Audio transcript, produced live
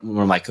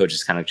one of my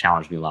coaches kind of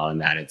challenged me a lot on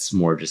that. It's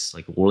more just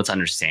like, well, let's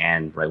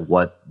understand, right,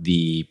 what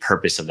the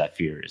purpose of that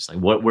fear is. Like,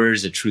 where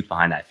is the truth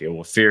behind that fear?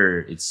 Well,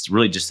 fear, it's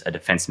really just a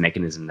defense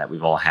mechanism that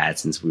we've all had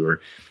since we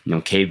were,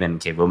 cavemen and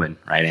cavewomen,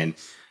 right? And,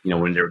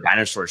 when there were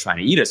dinosaurs trying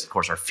to eat us, of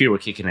course, our fear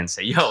would kick in and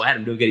say, yo,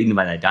 Adam, don't get eaten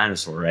by that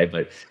dinosaur, right?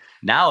 But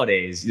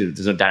nowadays,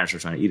 there's no dinosaur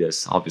trying to eat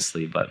us,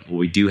 obviously. But what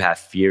we do have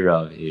fear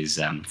of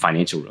is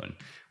financial ruin.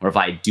 Or if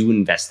I do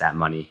invest that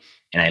money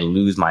and I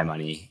lose my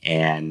money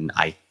and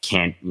I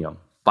can't,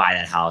 buy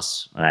that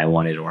house when I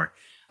wanted, or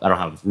I don't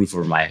have a roof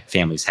over my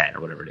family's head,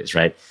 or whatever it is,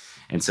 right?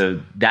 And so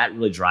that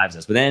really drives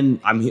us. But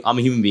then I'm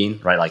a human being,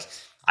 right? Like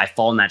I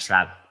fall in that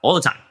trap all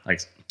the time.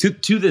 Like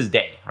to this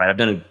day, right? I've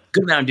done a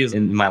good amount of deals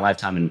in my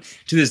lifetime, and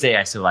to this day,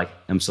 I'm still like,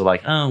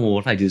 oh, well,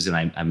 what if I do this and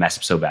I mess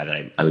up so bad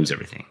that I lose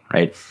everything,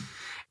 right?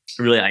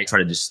 Really, I try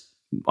to just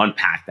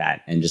unpack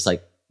that and just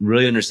like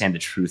really understand the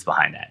truth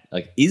behind that.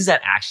 Like, is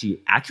that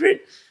actually accurate?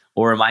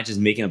 Or am I just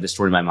making up this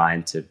story in my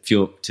mind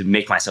to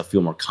make myself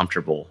feel more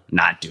comfortable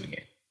not doing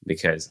it?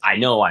 Because I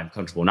know I'm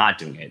comfortable not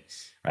doing it,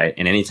 right?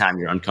 And anytime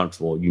you're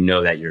uncomfortable, you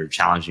know that you're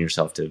challenging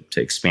yourself to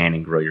expand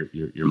and grow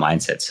your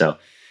mindset. So,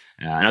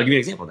 and I'll give you an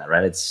example of that,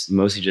 right? It's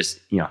mostly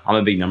just, I'm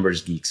a big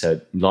numbers geek. So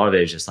a lot of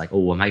it is just like, oh,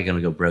 well, am I going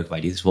to go broke if I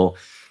do this? Well,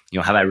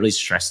 have I really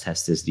stress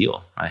tested this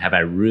deal? Right? Have I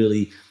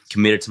really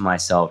committed to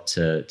myself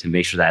to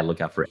make sure that I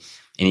look out for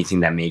anything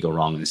that may go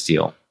wrong in this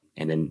deal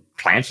and then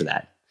plan for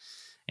that?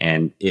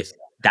 And if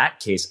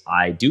that case,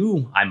 I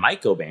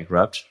might go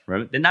bankrupt,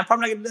 right? Then I'm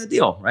probably not going to do that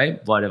deal,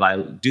 right? But if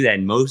I do that,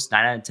 most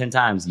 9 out of 10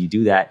 times you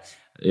do that,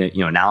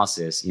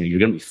 analysis, you're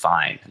going to be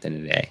fine at the end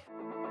of the day.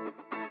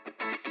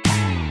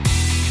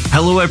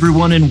 Hello,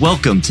 everyone, and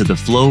welcome to the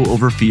Flow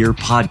Over Fear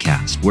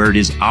podcast, where it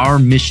is our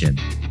mission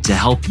to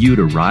help you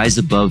to rise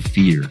above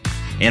fear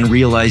and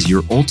realize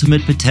your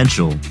ultimate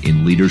potential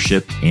in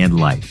leadership and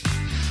life.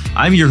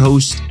 I'm your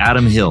host,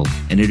 Adam Hill,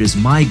 and it is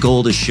my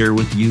goal to share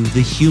with you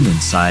the human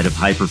side of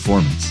high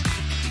performance.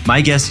 My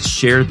guests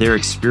share their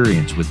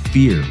experience with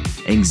fear,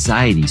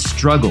 anxiety,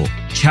 struggle,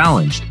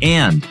 challenge,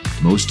 and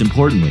most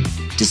importantly,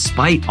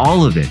 despite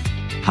all of it,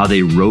 how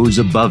they rose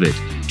above it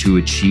to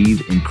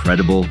achieve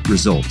incredible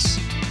results.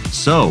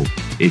 So,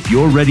 if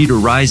you're ready to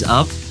rise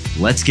up,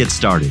 let's get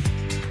started.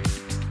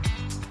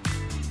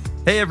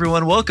 Hey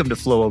everyone, welcome to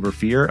Flow Over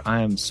Fear.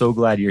 I am so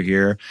glad you're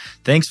here.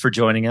 Thanks for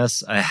joining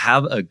us. I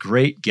have a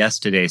great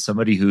guest today,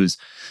 somebody who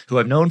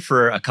I've known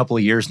for a couple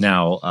of years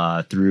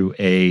now through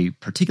a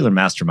particular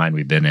mastermind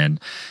we've been in,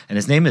 and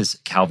his name is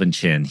Calvin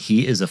Chin.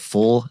 He is a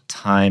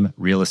full-time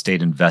real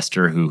estate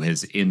investor who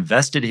has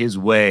invested his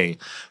way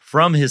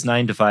from his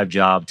 9-to-5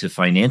 job to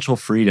financial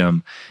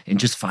freedom in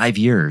just 5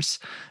 years.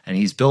 And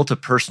he's built a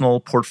personal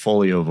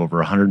portfolio of over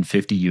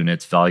 150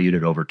 units valued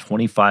at over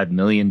 $25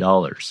 million.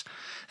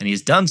 And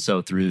he's done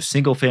so through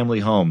single-family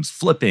homes,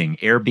 flipping,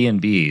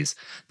 Airbnbs,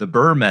 the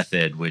BRRRR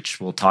method,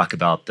 which we'll talk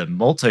about, the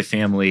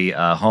multifamily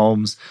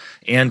homes,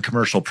 and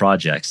commercial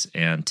projects.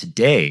 And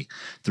today,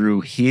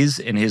 through his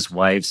and his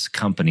wife's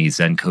company,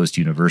 Zen Coast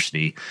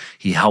University,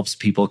 he helps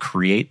people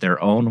create their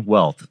own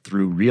wealth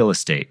through real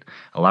estate,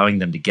 allowing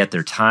them to get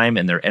their time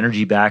and their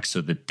energy back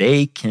so that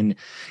they can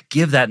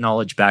give that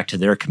knowledge back to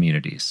their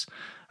communities.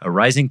 A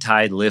rising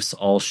tide lifts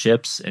all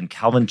ships, and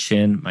Calvin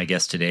Chin, my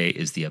guest today,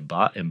 is the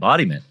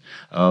embodiment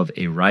of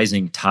a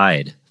rising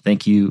tide.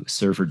 Thank you,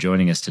 sir, for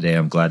joining us today.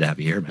 I'm glad to have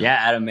you here, man. Yeah,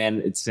 Adam, man,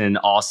 it's been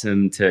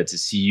awesome to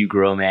see you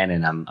grow, man,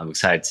 and I'm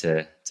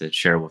excited to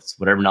share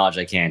whatever knowledge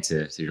I can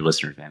to your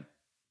listeners, man.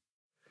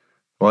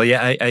 Well,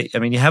 yeah, I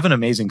mean, you have an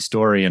amazing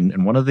story,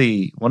 and one of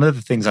the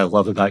things I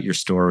love about your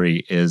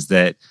story is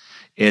that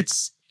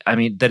it's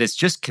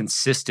just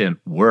consistent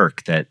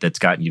work that's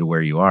gotten you to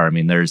where you are. I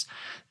mean, there's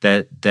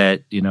that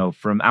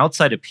from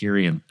outside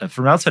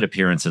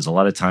appearances, a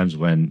lot of times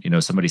when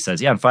somebody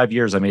says, "Yeah, in 5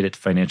 years I made it to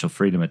financial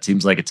freedom," it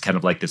seems like it's kind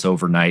of like this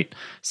overnight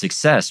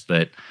success.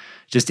 But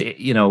just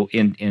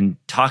in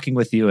talking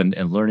with you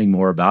and learning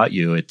more about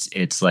you,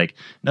 it's like,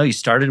 no, you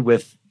started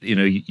with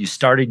you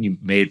started and you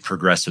made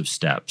progressive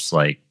steps,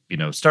 like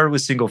started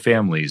with single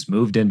families,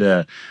 moved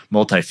into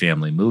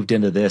multifamily, moved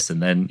into this,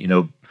 and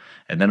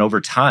then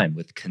over time,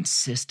 with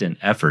consistent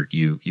effort,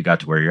 you got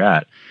to where you're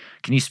at.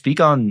 Can you speak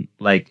on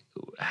can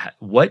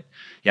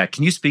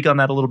you speak on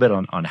that a little bit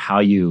on how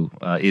you,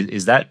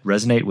 is that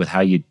resonate with how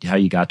you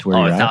got to where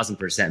you're at?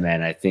 1,000%,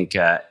 man. I think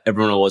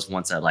everyone always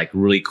wants that like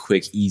really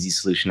quick, easy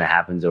solution that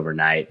happens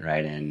overnight,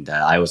 right? And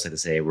I always like to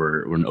say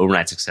we're an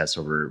overnight success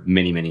over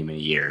many, many, many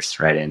years,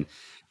 right? And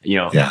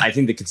I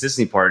think the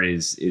consistency part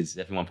is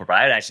definitely one part, but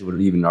I actually would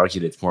even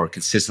argue that it's more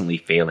consistently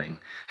failing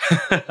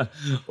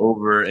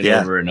over and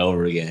over and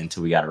over again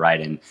until we got it right.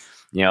 And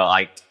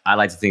I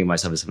like to think of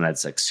myself as someone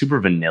that's like super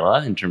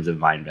vanilla in terms of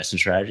my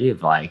investment strategy.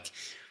 Of like,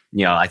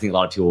 I think a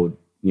lot of people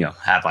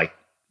have like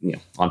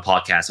on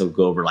podcasts will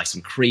go over like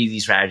some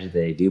crazy strategy that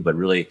they do, but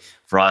really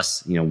for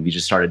us, we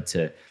just started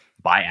to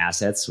buy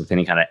assets with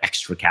any kind of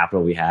extra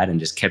capital we had and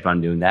just kept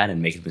on doing that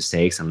and making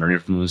mistakes and learning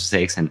from those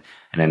mistakes and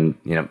then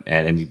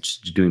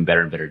just doing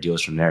better and better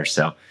deals from there.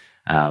 So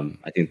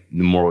I think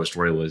the moral of the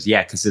story was,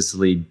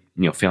 consistently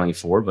failing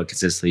forward, but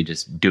consistently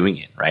just doing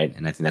it, right?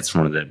 And I think that's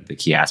one of the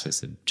key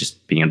aspects of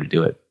just being able to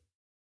do it.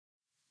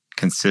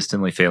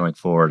 Consistently failing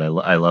forward.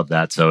 I love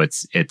that. So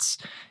it's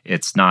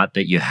not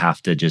that you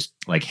have to just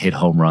like hit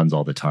home runs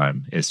all the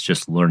time. It's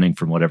just learning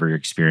from whatever your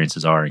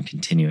experiences are and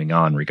continuing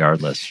on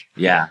regardless.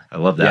 Yeah. I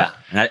love that.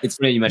 Yeah. And it's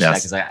funny you mentioned that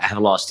because I have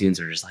a lot of students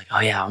who are just like, oh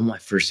yeah, I want my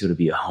first deal to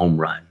be a home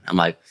run. I'm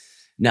like,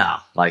 no,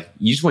 like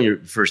you just want your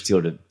first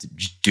deal to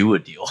just do a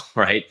deal,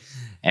 right?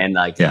 And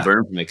like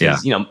learn from it.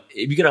 Because,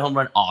 if you get a home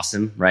run,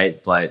 awesome,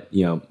 right? But,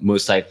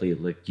 most likely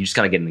like you just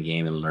got to get in the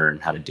game and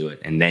learn how to do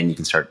it. And then you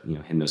can start,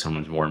 hitting those home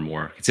runs more and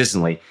more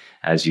consistently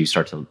as you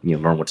start to,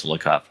 learn what to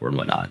look up for and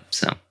whatnot.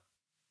 So.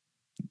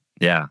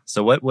 Yeah.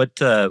 So what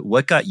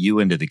got you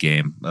into the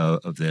game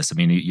of this? I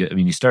mean,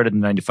 you started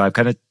in '95.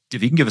 Kind of,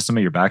 if you can give us some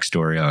of your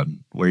backstory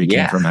on where you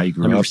came from, how you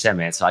grew 100%, up.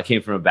 Man. So I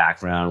came from a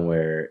background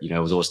where it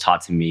was always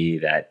taught to me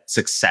that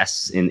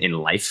success in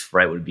life,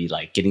 right, would be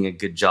like getting a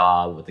good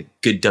job with a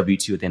good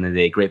W-2 at the end of the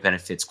day, great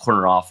benefits,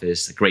 corner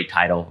office, a great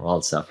title, all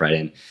that stuff, right?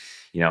 And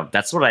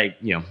that's what I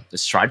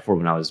strived for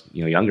when I was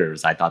younger.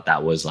 Was I thought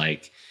that was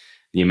like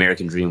the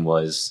American dream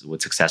was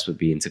what success would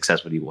be, and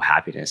success would equal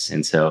happiness.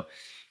 And so.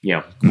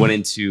 Went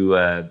into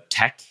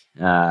tech,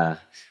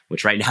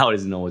 which right now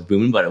isn't always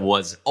booming, but it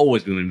was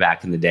always booming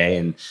back in the day.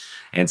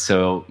 And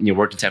so,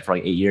 worked in tech for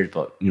like 8 years,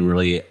 but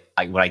really,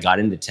 when I got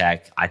into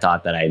tech, I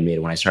thought that I had made it.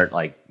 When I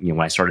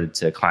started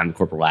to climb the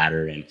corporate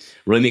ladder and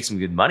really make some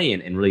good money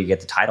and really get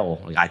the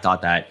title, like I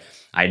thought that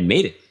I had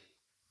made it.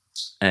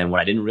 And what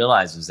I didn't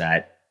realize was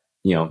that,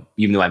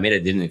 even though I made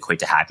it, it didn't equate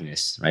to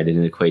happiness, right? It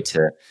didn't equate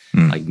to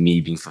like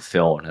me being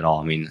fulfilled at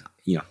all. I mean,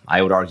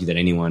 I would argue that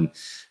anyone,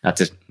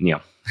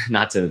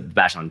 not to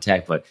bash on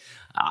tech, but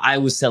I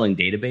was selling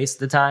database at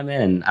the time,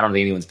 man, and I don't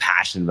think anyone's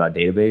passionate about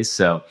database.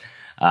 So,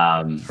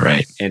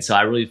 right. And so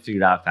I really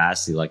figured out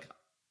fastly, like,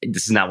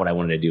 this is not what I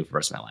wanted to do for the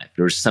rest of my life.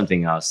 There was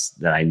something else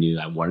that I knew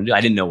I wanted to do. I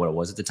didn't know what it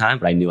was at the time,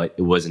 but I knew it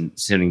wasn't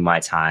spending my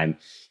time,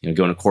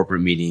 going to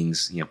corporate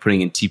meetings,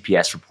 putting in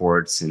TPS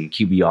reports and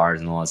QBRs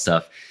and all that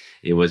stuff.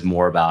 It was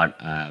more about,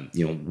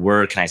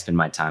 where can I spend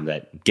my time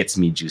that gets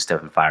me juiced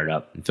up and fired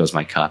up and fills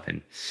my cup.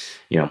 And,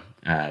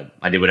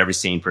 I did what every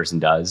sane person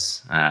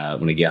does.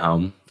 When I get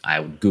home, I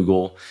would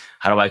Google,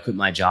 how do I quit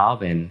my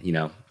job? And,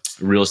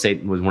 real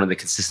estate was one of the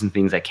consistent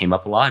things that came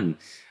up a lot. And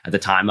at the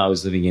time I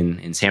was living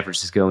in San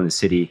Francisco in the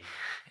city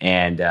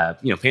and,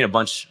 paying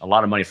a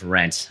lot of money for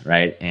rent.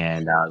 Right.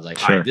 And I was like,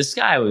 sure. All right, this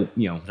guy would,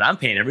 that I'm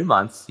paying every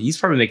month, he's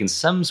probably making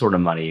some sort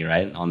of money,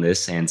 right, on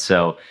this. And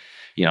so,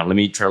 let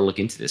me try to look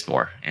into this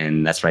more.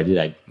 And that's what I did.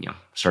 I,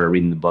 started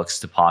reading the books,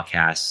 the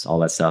podcasts, all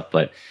that stuff.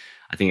 But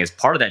I think as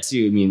part of that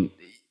too, I mean,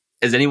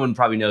 as anyone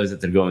probably knows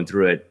that they're going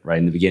through it right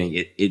in the beginning,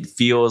 it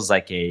feels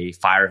like a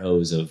fire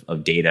hose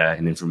of data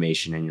and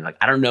information. And you're like,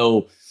 I don't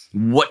know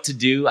what to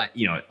do.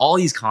 All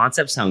these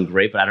concepts sound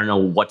great, but I don't know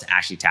what to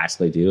actually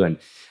tactically do. And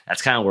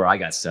that's kind of where I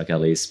got stuck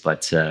at least.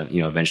 But,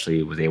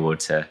 eventually was able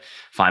to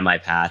find my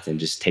path and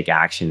just take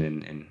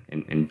action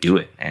and do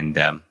it. And,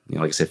 like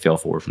I said, fail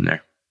forward from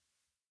there.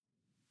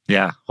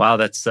 Yeah. Wow.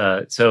 That's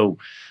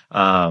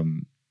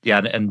yeah.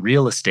 And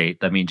real estate,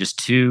 I mean, just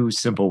two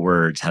simple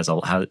words there's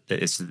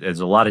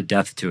a lot of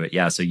depth to it.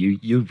 Yeah. So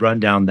you run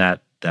down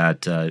that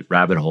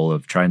rabbit hole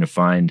of trying to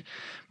find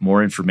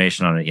more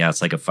information on it. Yeah.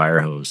 It's like a fire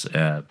hose.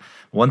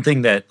 One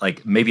thing that,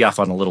 like, maybe off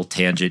on a little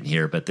tangent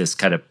here, but this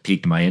kind of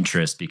piqued my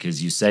interest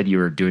because you said you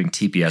were doing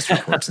TPS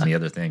reports and the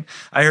other thing.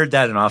 I heard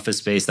that in Office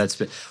Space.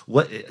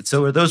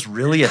 So are those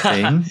really a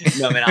thing?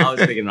 No, man, I was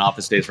making an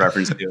Office Space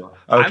reference too.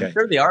 Okay. I'm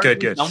sure they are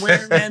good.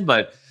 somewhere, man,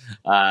 but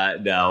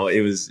no,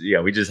 it was,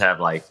 we just have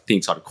like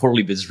things on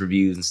quarterly business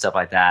reviews and stuff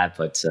like that.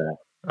 But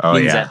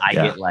things that I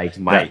get like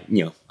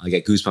I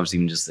get goosebumps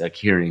even just like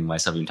hearing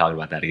myself even talking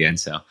about that again.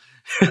 So.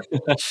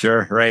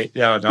 Sure. Right.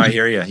 Yeah. No, I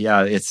hear you.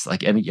 Yeah. It's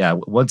like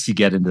once you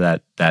get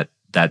into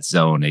that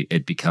zone,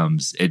 it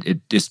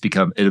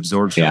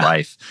absorbs your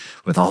life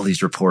with all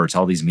these reports,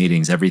 all these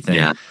meetings, everything.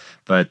 Yeah.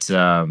 But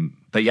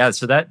yeah,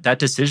 so that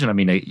decision, I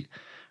mean,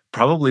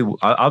 probably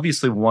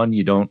obviously one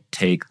you don't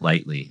take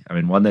lightly. I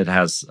mean, one that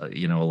has, a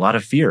lot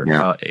of fear in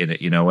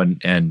it,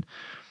 and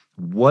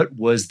what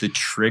was the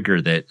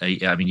trigger that,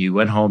 I mean, you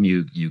went home,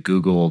 you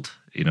Googled,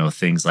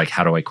 things like,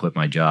 how do I quit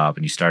my job?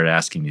 And you started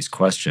asking these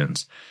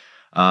questions.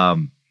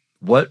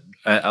 What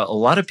a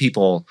lot of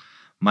people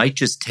might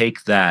just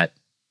take that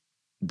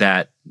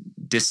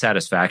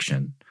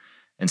dissatisfaction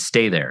and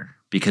stay there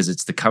because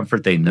it's the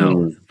comfort they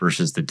know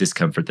versus the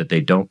discomfort that they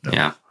don't know.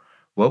 Yeah.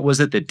 What was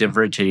it that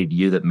differentiated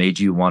you that made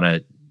you want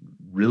to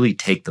really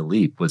take the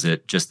leap? Was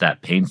it just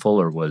that painful,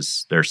 or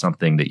was there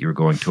something that you were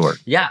going toward?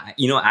 Yeah,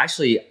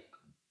 actually,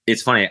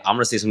 it's funny. I'm going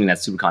to say something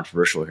that's super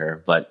controversial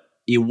here, but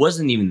it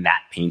wasn't even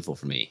that painful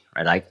for me,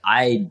 right? Like,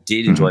 I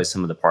did enjoy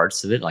some of the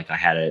parts of it. Like, I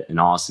had an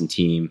awesome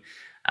team.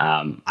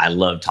 I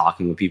love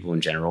talking with people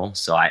in general.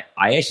 So I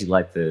actually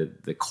liked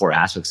the core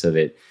aspects of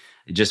it.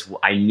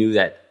 I knew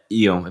that,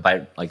 if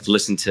I like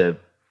listened to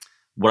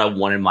what I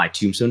wanted my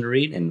tombstone to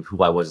read and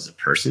who I was as a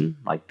person,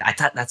 like, I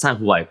thought that's not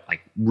who I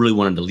like really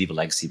wanted to leave a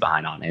legacy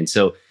behind on. And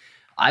so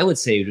I would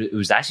say it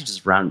was actually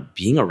just around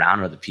being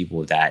around other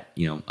people that,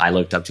 I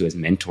looked up to as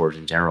mentors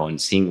in general and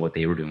seeing what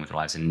they were doing with their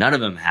lives. And none of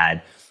them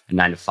had a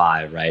 9 to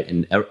 5, right?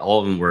 And all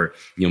of them were,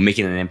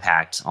 making an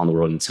impact on the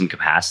world in some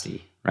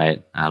capacity,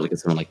 right? Look at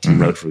someone like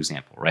Tim Roth, for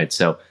example, right?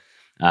 So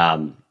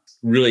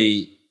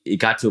really, it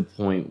got to a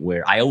point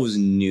where I always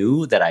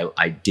knew that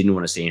I didn't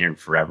want to stay in here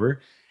forever.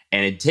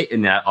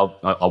 And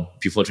I'll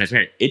be fully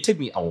transparent. It took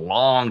me a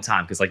long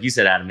time because, like you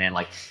said, Adam, man,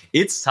 like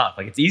it's tough.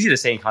 Like it's easy to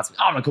say in concept,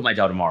 "Oh, I'm gonna quit my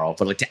job tomorrow,"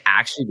 but like to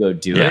actually go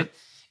do it,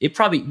 it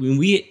probably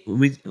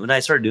when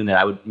I started doing that,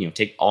 I would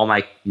take all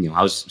my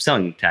I was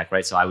selling tech,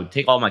 right? So I would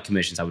take all my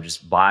commissions, I would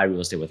just buy real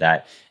estate with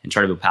that and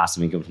try to build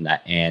passive income from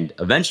that. And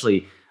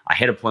eventually, I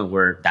hit a point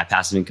where that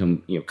passive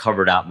income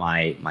covered out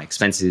my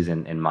expenses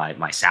and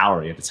my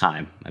salary at the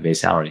time, my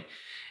base salary.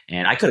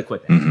 And I could have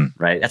quit that,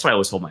 right? That's what I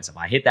always told myself.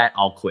 I hit that,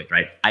 I'll quit,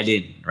 right? I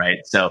didn't, right?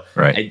 So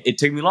it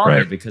took me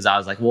longer because I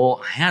was like, well,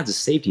 I have the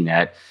safety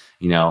net,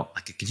 I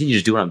could continue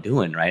to do what I'm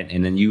doing, right?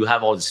 And then you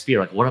have all this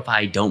fear, like, what if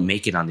I don't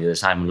make it on the other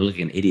side? I'm going to look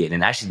like an idiot.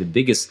 And actually, the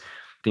biggest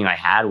thing I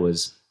had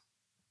was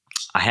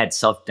I had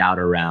self-doubt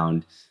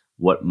around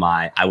what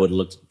I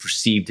would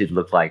perceived to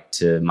look like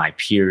to my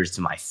peers,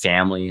 to my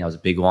family. That was a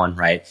big one,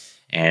 right?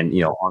 And,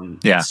 on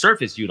the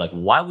surface, you're like,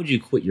 why would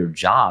you quit your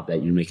job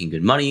that you're making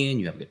good money in?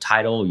 You have a good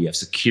title, you have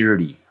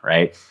security,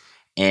 right?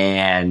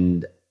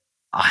 And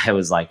I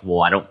was like,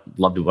 well, I don't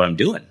love what I'm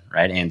doing,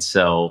 right? And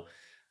so,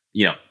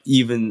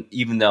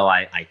 even though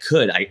I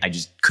could, I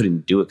just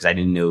couldn't do it because I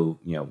didn't know,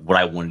 what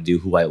I wanted to do,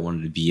 who I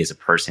wanted to be as a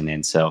person.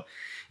 And so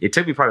it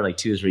took me probably like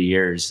 2 or 3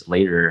 years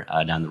later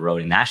down the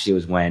road. And actually it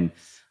was when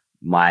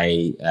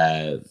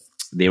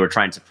they were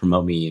trying to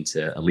promote me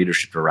into a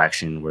leadership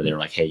direction where they were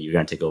like, hey, you're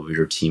going to take over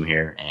your team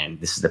here. And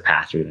this is the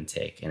path you're going to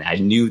take. And I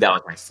knew that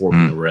was my fork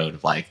in the road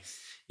of like,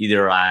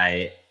 either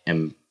I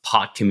am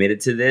pot committed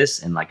to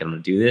this and like, I'm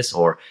going to do this,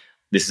 or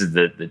this is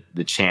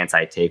the chance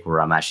I take where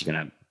I'm actually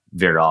going to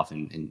veer off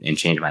and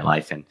change my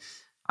life. And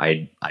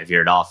I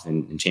veered off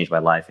and changed my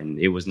life. And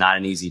it was not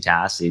an easy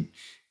task.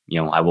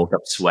 I woke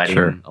up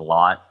sweating a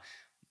lot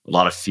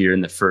of fear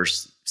in the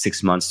first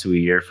 6 months to a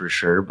year for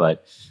sure.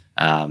 But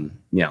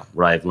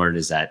what I've learned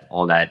is that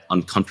all that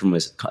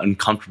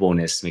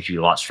uncomfortableness makes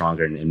you a lot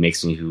stronger and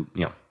makes me who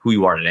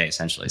you are today,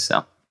 essentially.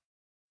 So,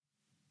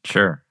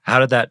 sure. How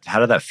did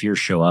that fear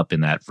show up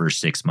in that first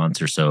 6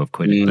 months or so of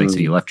quitting? Like, so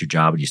you left your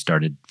job and you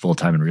started full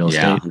time in real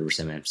estate. Yeah,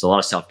 100%, man. So a lot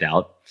of self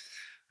doubt,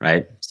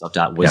 right? Self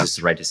doubt. Was this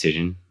the right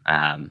decision?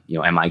 Am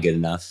I good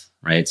enough?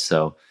 Right.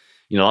 So,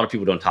 a lot of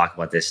people don't talk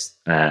about this.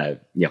 When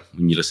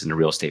you listen to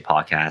real estate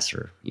podcasts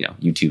or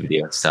YouTube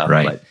videos and stuff,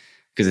 right? But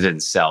because it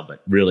didn't sell,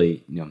 but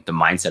really, the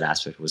mindset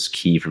aspect was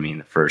key for me in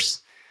the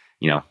first,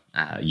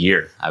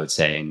 year, I would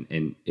say.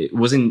 And it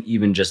wasn't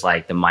even just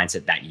like the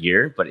mindset that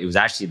year, but it was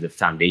actually the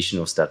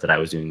foundational stuff that I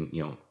was doing,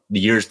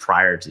 the years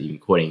prior to even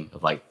quitting,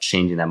 of like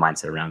changing that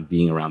mindset around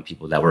being around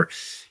people that were,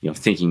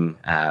 thinking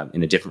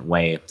in a different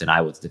way than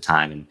I was at the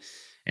time.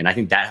 And I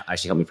think that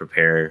actually helped me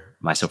prepare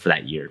myself for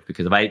that year,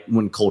 because if I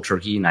went cold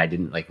turkey and I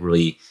didn't like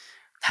really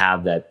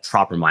have that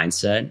proper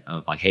mindset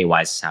of like, hey,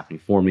 why is this happening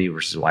for me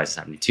versus why is this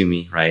happening to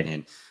me, right?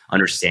 And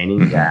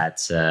understanding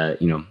that,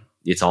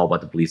 it's all about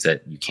the belief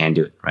that you can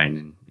do it, right?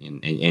 And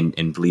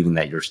believing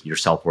that your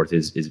self-worth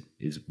is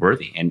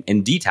worthy,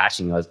 and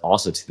detaching us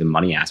also to the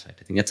money aspect.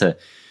 I think that's a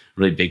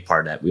really big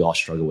part that we all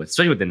struggle with,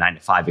 especially with the 9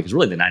 to 5, because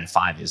really the 9 to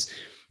 5 is,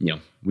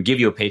 we give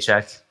you a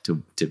paycheck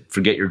to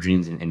forget your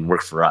dreams and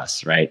work for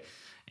us, right?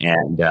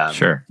 And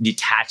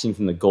detaching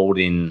from the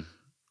golden,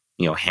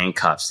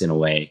 handcuffs in a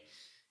way,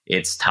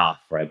 it's tough,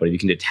 right? But if you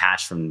can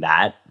detach from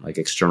that, like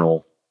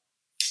external,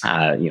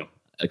 I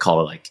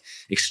call it like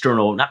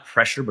external, not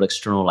pressure, but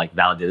external like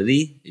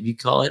validity, if you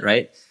call it,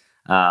 right?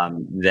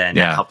 Then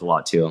that helped a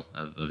lot too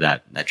of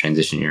that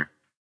transition year.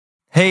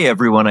 Hey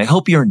everyone, I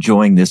hope you're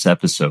enjoying this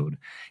episode.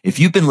 If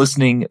you've been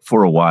listening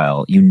for a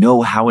while, you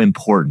know how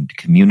important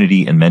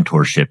community and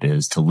mentorship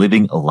is to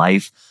living a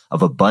life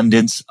of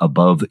abundance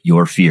above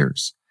your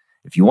fears.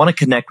 If you want to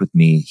connect with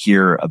me,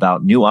 hear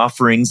about new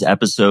offerings,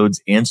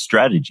 episodes, and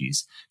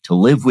strategies to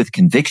live with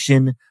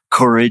conviction,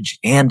 courage,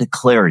 and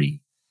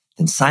clarity,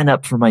 then sign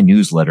up for my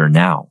newsletter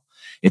now.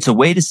 It's a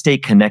way to stay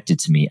connected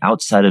to me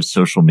outside of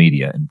social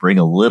media and bring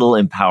a little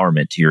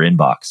empowerment to your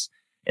inbox,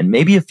 and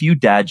maybe a few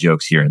dad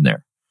jokes here and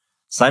there.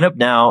 Sign up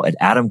now at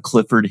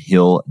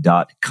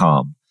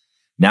adamcliffordhill.com.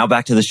 Now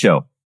back to the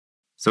show.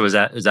 So is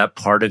that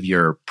part of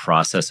your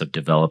process of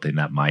developing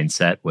that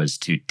mindset, was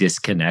to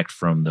disconnect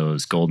from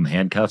those golden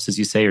handcuffs, as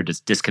you say, or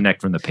just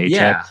disconnect from the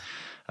paycheck?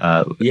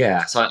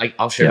 Yeah. So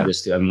I'll share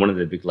this too. I mean, one of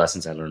the big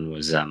lessons I learned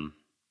was, I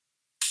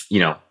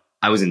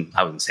was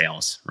in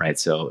sales, right?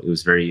 So it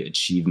was very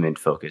achievement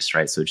focused,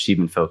 right? So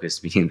achievement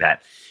focused meaning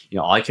that,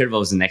 all I cared about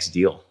was the next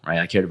deal, right?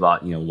 I cared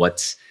about,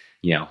 what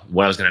I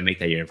was going to make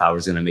that year, if I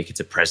was going to make it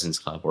to President's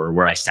Club, or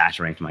where I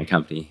stature ranked in my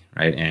company,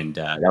 right? And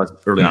that was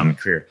early on in my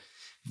career.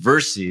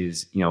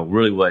 Versus,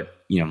 really what,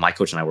 my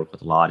coach and I work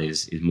with a lot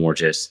is more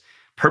just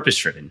purpose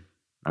driven,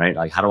 right?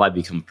 Like, how do I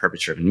become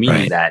purpose driven?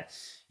 Meaning that,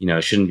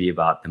 it shouldn't be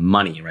about the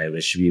money, right? But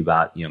it should be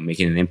about,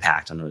 making an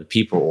impact on other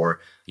people. Or,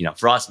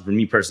 for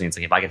me personally, it's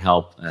like if I can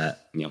help,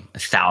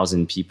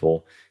 1,000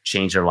 people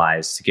change their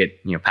lives to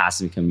get,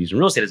 passive income using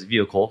real estate as a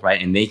vehicle,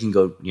 right? And they can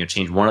go,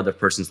 change one other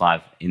person's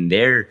life in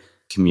their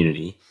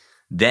community,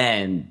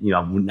 then,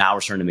 now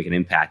we're starting to make an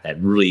impact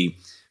that really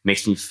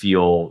makes me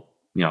feel,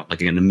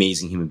 like an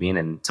amazing human being.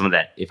 And someone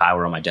that if I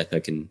were on my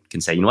deathbed can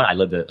say, you know what, I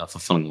lived a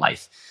fulfilling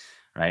life.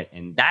 Right.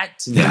 And that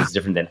to me is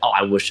different than,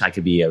 I wish I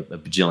could be a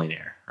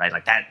bajillionaire, right?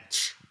 Like that.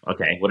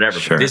 Okay, whatever.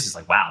 Sure. But this is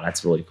like, wow,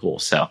 that's really cool.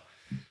 So.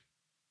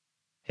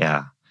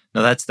 Yeah.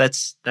 No, that's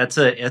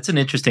an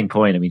interesting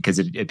point. I mean, because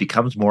it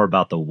becomes more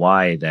about the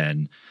why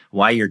than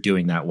why you're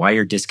doing that, why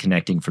you're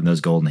disconnecting from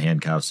those golden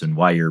handcuffs, and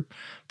why you're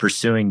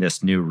pursuing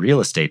this new real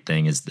estate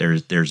thing. Is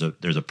there's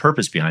a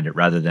purpose behind it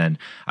rather than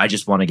I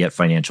just want to get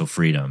financial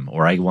freedom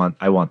or I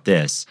want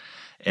this,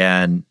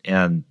 and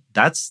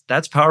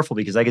that's powerful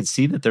because I could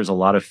see that there's a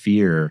lot of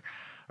fear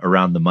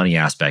around the money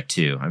aspect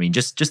too. I mean,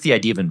 just the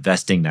idea of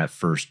investing that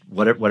first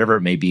whatever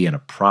it may be in a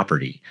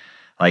property.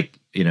 Like,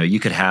 you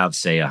could have,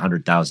 say,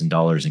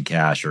 $100,000 in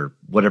cash or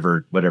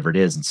whatever it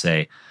is and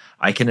say,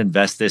 I can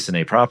invest this in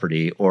a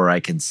property, or I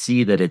can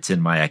see that it's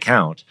in my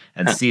account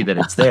and see that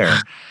it's there.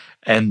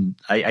 And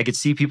I could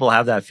see people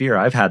have that fear.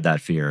 I've had that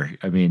fear.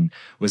 I mean,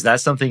 was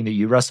that something that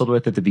you wrestled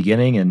with at the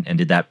beginning? And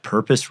did that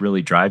purpose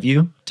really drive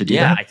you to do that?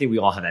 Yeah, I think we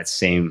all have that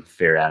same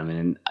fear, Adam.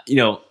 And,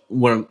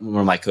 one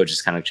of my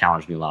coaches kind of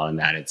challenged me a lot on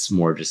that. It's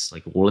more just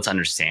like, well, let's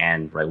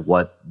understand, right,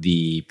 what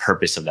the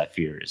purpose of that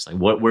fear is. Like,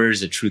 where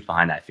is the truth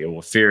behind that fear?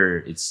 Well,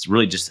 fear, it's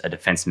really just a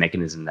defense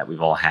mechanism that we've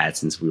all had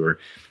since we were,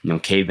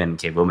 cavemen and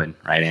cavewomen,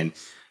 right? And,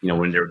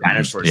 when there were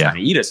dinosaurs trying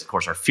to eat us, of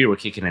course, our fear would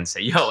kick in and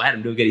say, yo,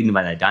 Adam, don't get eaten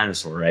by that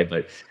dinosaur, right?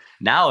 But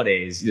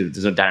nowadays,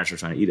 there's no dinosaur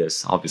trying to eat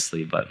us,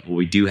 obviously. But what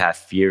we do have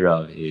fear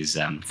of is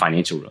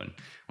financial ruin.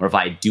 Or if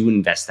I do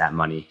invest that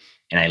money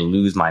and I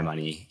lose my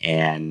money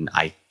and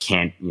I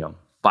can't,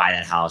 buy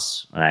that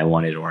house when I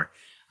wanted, or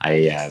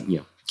I,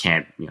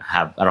 can't,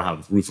 I don't have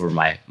a roof over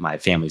my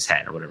family's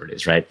head or whatever it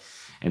is, right?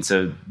 And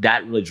so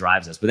that really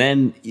drives us. But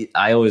then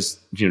I always,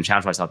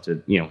 challenge myself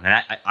to,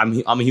 and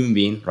I'm a human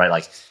being, right?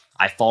 Like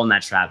I fall in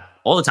that trap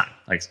all the time,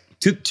 like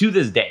to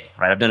this day,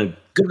 right? I've done a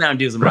good amount of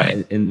deals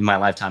in my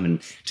lifetime,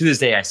 and to this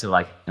day, I'm still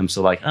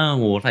like, oh,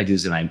 well, what if I do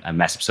this and I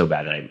mess up so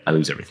bad that I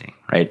lose everything,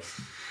 right?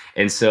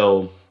 And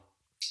so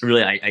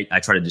really, I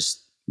try to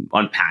just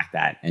unpack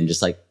that and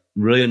just like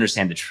really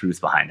understand the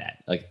truth behind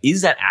that. Like, is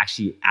that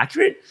actually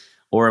accurate,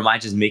 or am I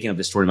just making up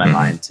this story in my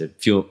mind to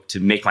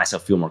make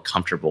myself feel more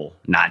comfortable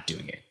not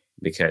doing it?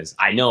 Because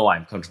I know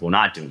I'm comfortable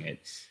not doing it,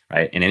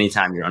 right? And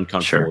anytime you're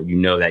uncomfortable, you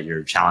know that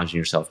you're challenging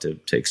yourself to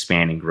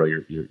expand and grow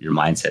your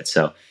mindset.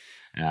 So,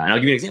 and I'll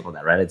give you an example of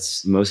that, right?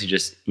 It's mostly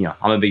just,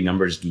 I'm a big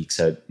numbers geek,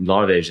 so a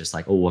lot of it is just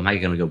like, oh, well, am I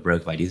going to go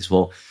broke if I do this?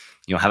 Well,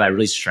 have I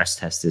really stress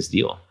tested this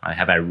deal? Right?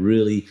 Have I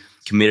really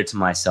committed to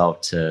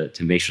myself to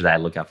make sure that I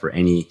look out for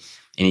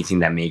anything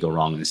that may go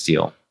wrong in this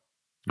deal,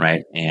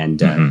 right?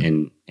 And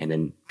and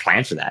then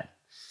plan for that.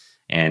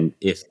 And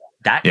if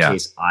that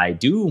case I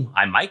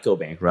might go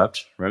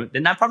bankrupt, right?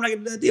 Then I'm probably not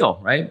going to do that deal,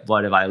 right?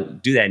 But if I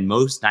do that,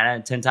 most 9 out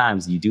of 10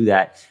 times you do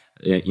that,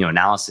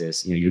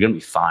 analysis, you're going to be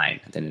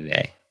fine at the end of the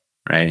day,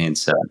 right? And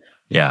so,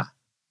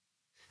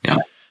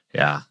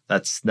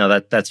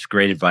 that's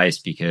great advice,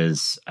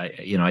 because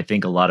I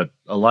think a lot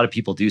of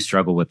people do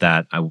struggle with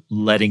that,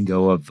 letting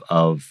go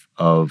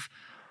of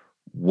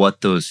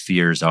what those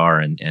fears are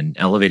and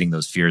elevating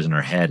those fears in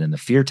our head, and the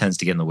fear tends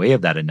to get in the way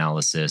of that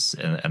analysis,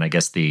 and I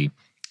guess just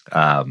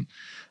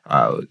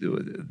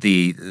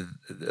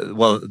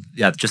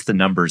the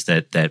numbers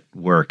that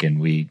work, and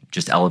we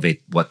just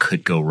elevate what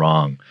could go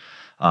wrong.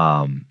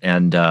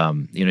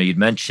 You'd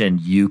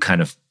mentioned you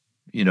kind of,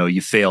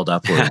 you failed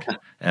upward,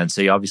 and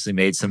so you obviously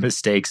made some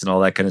mistakes and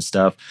all that kind of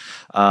stuff.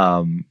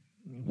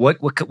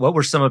 What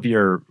were some of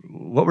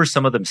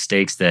the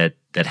mistakes that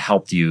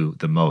helped you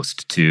the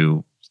most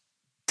to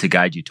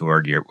guide you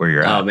toward where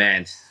you're at? Oh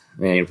man,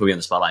 you put me on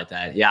the spot like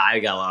that. Yeah, I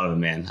got a lot of them,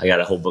 man. I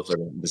got a whole booklet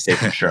of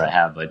mistakes, I'm sure I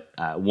have, but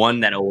one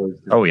that always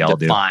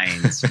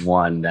defines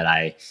one that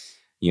I,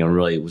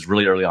 really was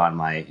really early on in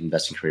my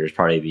investing career is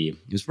probably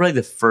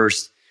the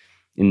first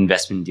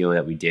investment deal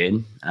that we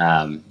did.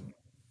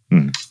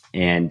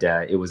 And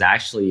it was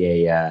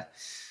actually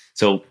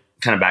so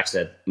kind of back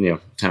to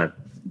that, kind of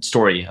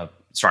story of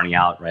starting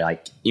out, right?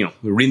 Like, we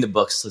were reading the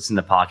books, listening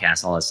to the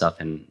podcasts, all that stuff.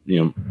 And,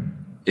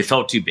 it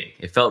felt too big.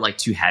 It felt like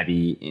too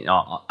heavy.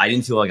 I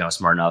didn't feel like I was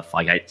smart enough.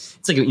 Like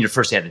it's like your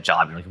first day at the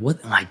job. You're like,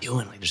 what am I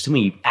doing? Like there's too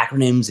many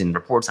acronyms and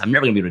reports. I'm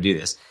never gonna be able to do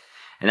this.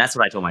 And that's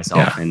what I told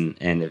myself. Yeah.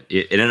 And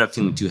it ended up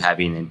feeling too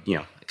heavy. And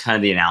kind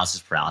of the analysis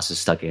paralysis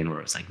stuck in, where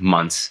it was like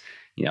months,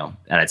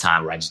 at a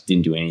time where I just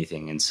didn't do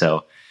anything. And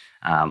so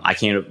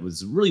it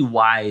was a really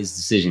wise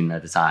decision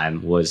at the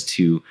time was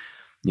to,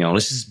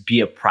 let's just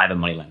be a private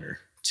money lender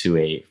to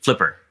a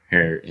flipper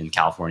here in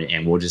California,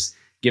 and we'll just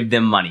give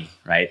them money,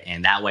 right?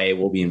 And that way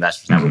we'll be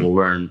investors. That way we'll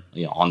learn,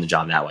 on the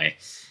job that way.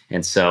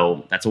 And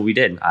so that's what we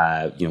did.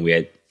 My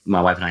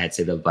wife and I had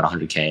saved up about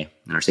 $100K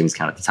in our savings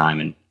account at the time,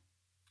 and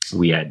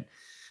we had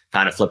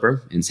found a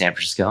flipper in San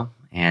Francisco,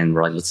 and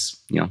we're like, let's,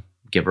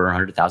 give her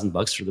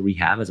 $100,000 for the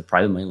rehab as a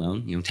private money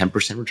loan,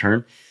 10%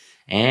 return,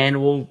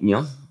 and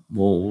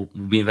we'll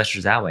be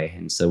investors that way.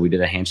 And so we did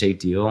a handshake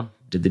deal,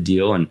 did the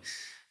deal, and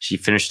she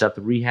finished up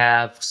the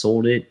rehab,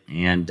 sold it,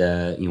 and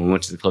we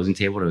went to the closing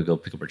table to go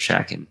pick up her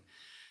check, and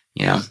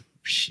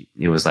she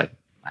was like,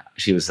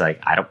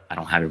 I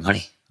don't have your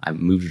money. I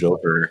moved it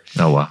over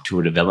to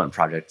a development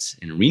project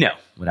in Reno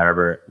without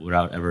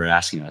ever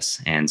asking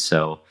us. And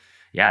so,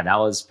 yeah, that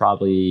was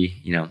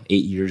probably 8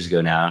 years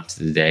ago now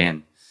to the day,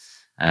 and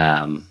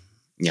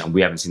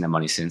we haven't seen that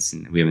money since,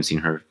 and we haven't seen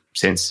her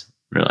since,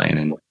 really.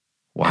 And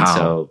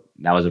so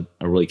that was a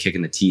really kick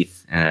in the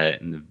teeth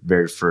in the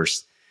very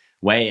first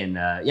way. And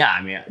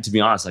to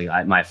be honest,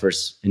 my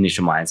first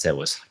initial mindset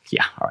was,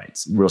 all right,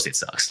 real estate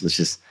sucks.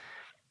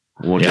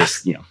 We'll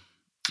just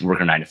work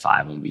a 9 to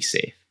 5 and we'll be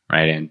safe,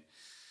 right? And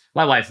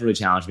my wife really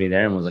challenged me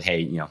there and was like,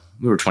 hey,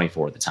 we were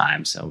 24 at the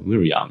time, so we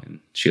were young, and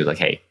she was like,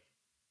 hey,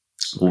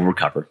 we'll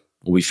recover,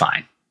 we'll be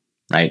fine,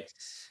 right?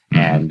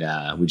 Mm-hmm.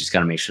 And we just got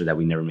to make sure that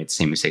we never make the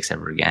same mistakes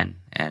ever again.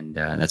 And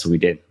that's what we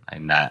did.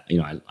 And I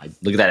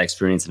look at that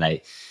experience, and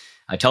I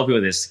tell people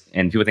this,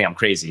 and people think I'm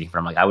crazy, but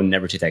I'm like, I would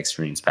never take that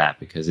experience back,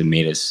 because it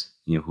made us,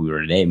 who we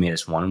were today. It made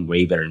us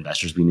way better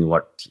investors. We knew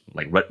what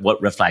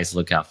red flags to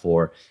look out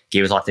for,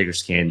 gave us a lot thicker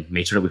skin,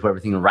 made sure that we put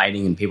everything in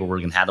writing and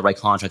paperwork and had the right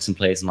contracts in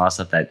place and all that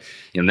stuff that,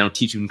 they don't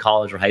teach you in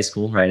college or high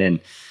school. Right.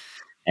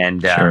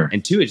 And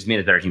two, it just made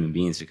us better human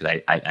beings,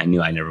 because I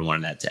knew I never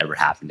wanted that to ever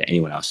happen to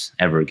anyone else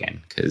ever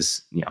again.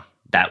 Because,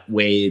 that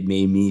way it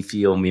made me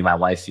and my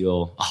wife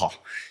feel,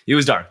 it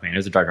was dark, man. It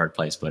was a dark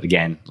place. But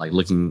again,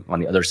 looking on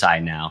the other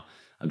side now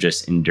of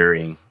just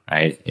enduring,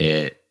 right?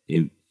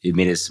 It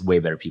made us way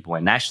better people.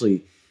 And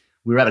actually,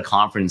 we were at a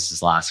conference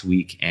this last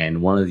week,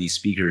 and one of these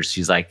speakers,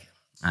 she's like,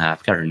 I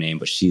forgot her name,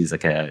 but she's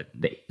like the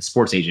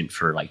sports agent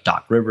for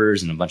Doc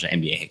Rivers and a bunch of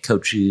NBA head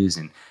coaches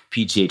and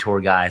PGA Tour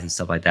guys and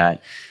stuff like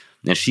that.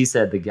 And she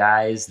said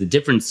the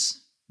difference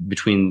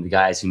between the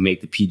guys who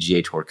make the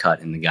PGA Tour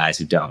cut and the guys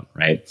who don't,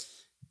 right?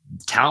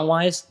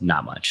 Talent-wise,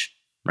 not much,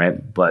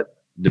 right?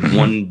 But the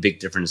one big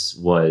difference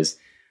was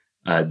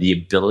the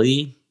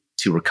ability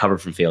to recover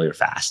from failure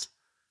fast.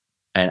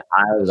 And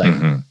I was like,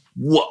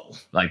 whoa,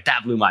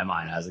 that blew my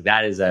mind. I was like,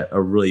 that is a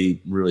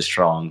really, really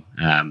strong,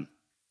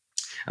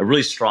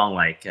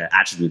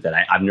 attribute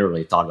that I've never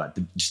really thought about,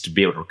 just to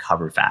be able to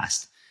recover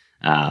fast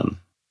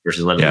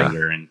versus let it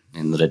linger and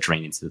let it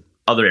drain into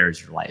other areas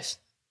of your life.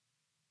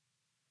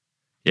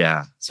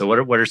 Yeah. So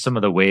what are some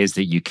of the ways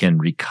that you can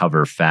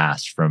recover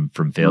fast from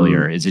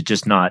failure? Is it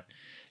just not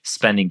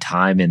spending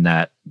time in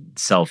that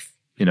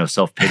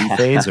self-pity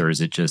phase, or is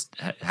it just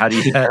how do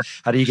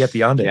you get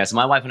beyond it? Yeah, so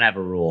my wife and I have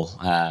a rule.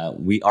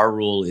 Our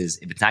rule is,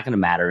 if it's not going to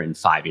matter in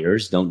 5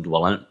 years, don't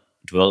dwell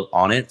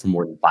on it for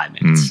more than 5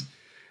 minutes.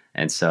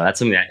 And so that's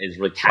something that is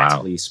really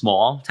tactically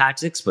small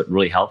tactics, but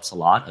really helps a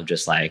lot of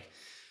just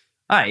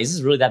all right, is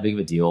this really that big of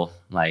a deal?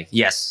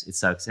 Yes, it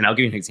sucks. And I'll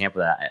give you an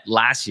example of that.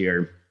 Last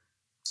year,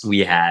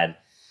 we had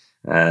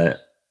a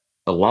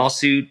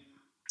lawsuit,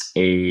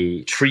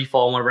 a tree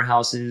fall in one of our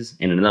houses,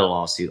 and another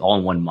lawsuit all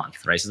in 1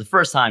 month, right? So the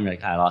first time you're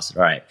like, I lost it.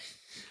 All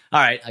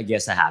right, I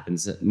guess that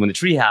happens. When the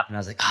tree happened, I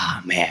was like,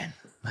 oh man,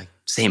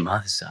 same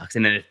month, sucks.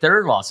 And then the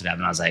third lawsuit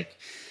happened, I was like,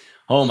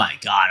 oh my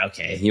God,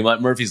 okay, you know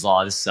what, Murphy's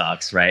Law, this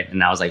sucks, right?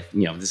 And I was like,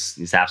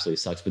 this absolutely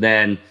sucks. But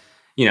then,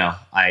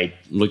 I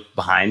looked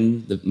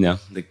behind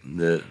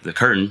the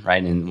curtain,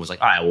 right, and was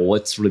like, all right, well,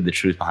 what's really the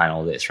truth behind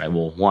all this, right?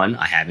 Well, one,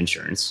 I have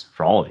insurance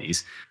for all of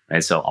these.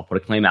 Right, so I'll put a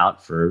claim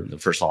out for the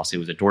first lawsuit. It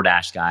was a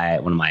DoorDash guy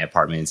at one of my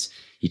apartments.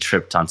 He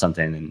tripped on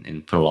something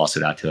and put a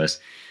lawsuit out to us.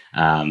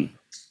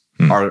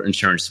 Our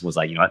insurance was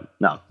like, you know what?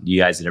 No, you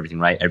guys did everything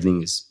right.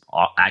 Everything is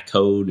at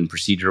code and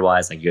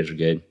procedure-wise. You guys are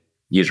good.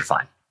 You guys are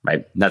fine,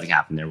 right? Nothing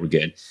happened there. We're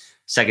good.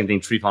 Second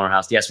thing, tree fell on our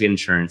house. Yes, we had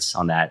insurance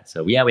on that.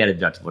 So we had a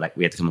deductible.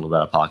 We had to come a little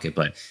bit out of pocket,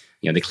 but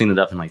they cleaned it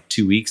up in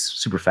 2 weeks,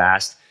 super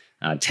fast.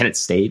 Tenant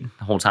stayed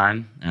the whole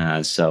time,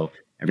 so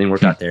everything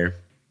worked out there.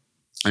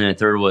 And then the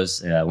third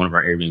was one of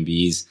our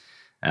Airbnbs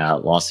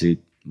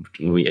lawsuit.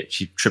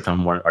 She tripped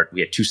on one. We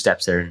had 2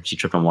 steps there. She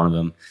tripped on one of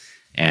them,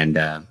 and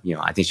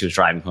I think she was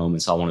driving home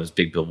and saw one of those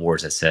big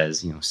billboards that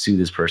says, sue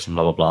this person,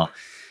 blah blah blah.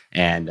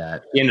 And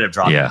she ended up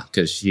dropping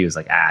because she was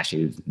like,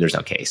 there's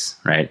no case,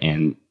 right?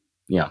 And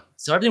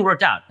so everything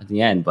worked out at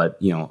the end.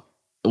 But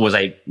was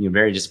I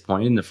very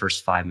disappointed in the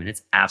first 5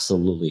 minutes?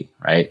 Absolutely,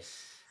 right?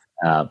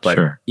 But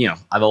sure.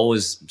 I've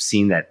always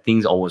seen that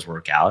things always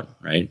work out,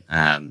 right?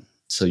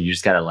 So you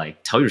just got to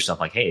tell yourself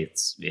hey,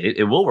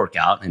 it will work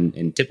out.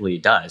 And typically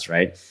it does.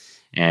 Right.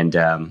 And,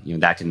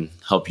 that can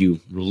help you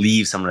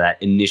relieve some of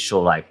that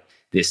initial,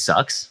 this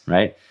sucks.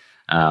 Right.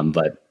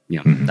 But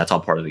that's all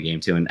part of the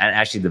game too. And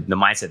actually the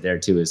mindset there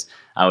too is,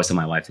 I always tell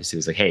my wife this too,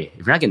 is hey,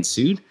 if you're not getting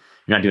sued,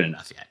 you're not doing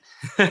enough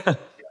yet.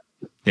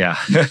 Yeah,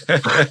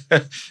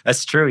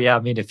 that's true. Yeah. I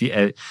mean, if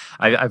you,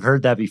 I've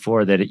heard that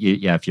before, that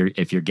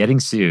if you're getting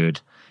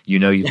sued,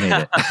 you've made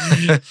it.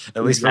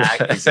 At least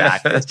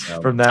exactly.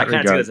 So from that I kind of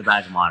regard. see it as a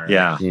badge of honor.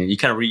 Yeah. Right? You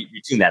kind of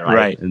retune that,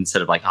 right?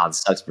 Instead of like, oh, this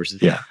sucks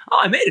versus, oh,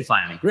 I made it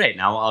finally. Great.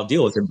 Now I'll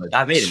deal with it, but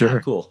I made it. Now.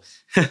 Cool.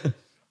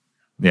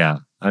 Yeah.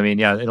 I mean,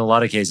 in a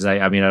lot of cases,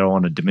 I mean, I don't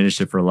want to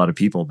diminish it for a lot of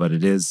people, but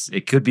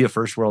it could be a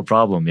first world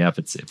problem. Yeah. If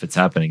it's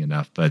happening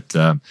enough, but,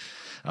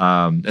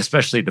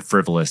 especially the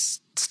frivolous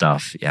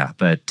stuff. Yeah.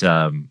 But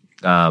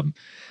and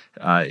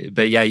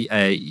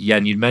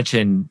you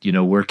mentioned,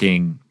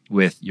 working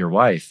with your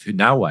wife,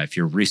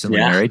 you're recently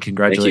married.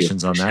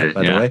 Congratulations on that,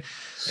 by the way.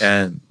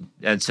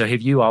 And so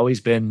have you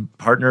always been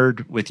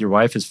partnered with your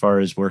wife as far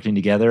as working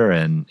together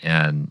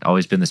and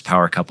always been this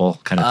power couple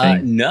kind of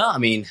thing? No, I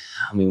mean,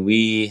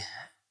 we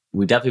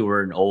definitely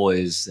weren't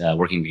always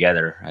working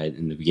together right,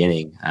 in the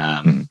beginning.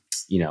 And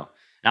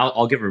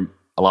I'll give her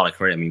a lot of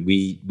credit. I mean,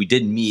 we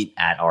did meet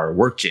at our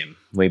work gym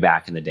way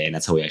back in the day, and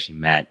that's how we actually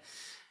met.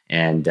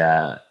 And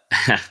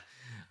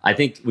I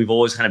think we've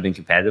always kind of been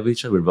competitive with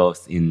each other. We're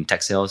both in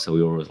tech sales, so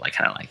we were like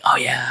kind of like, oh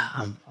yeah,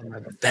 I'm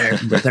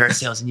better at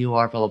sales than you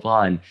are, blah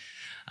blah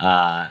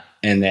blah.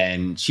 And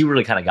then she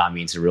really kind of got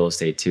me into real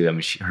estate too. I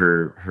mean,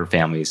 her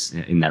family's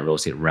in that real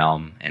estate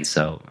realm, and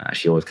so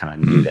she always kind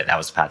of knew that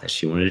was the path that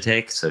she wanted to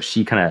take. So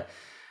she kind of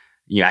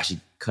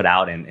actually cut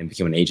out and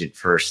became an agent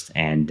first,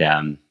 and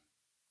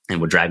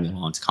would drag me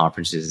along to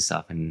conferences and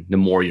stuff. And the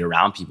more you're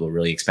around people,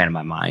 really expanded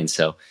my mind.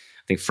 So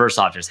I think first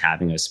off, just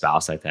having a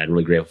spouse like that,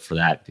 really grateful for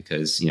that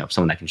because,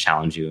 someone that can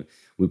challenge you.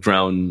 We've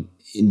grown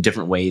in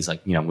different ways.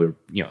 Like, we're,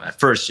 at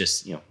first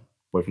just,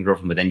 boyfriend,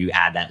 girlfriend, but then you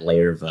add that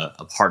layer of a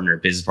partner,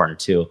 business partner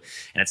too.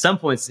 And at some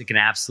points it can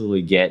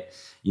absolutely get,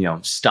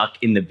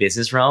 stuck in the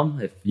business realm.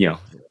 If,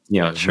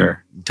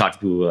 sure. You talk to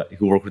people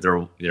who work with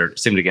their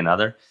significant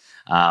other.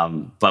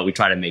 But we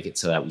try to make it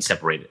so that we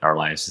separate our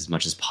lives as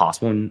much as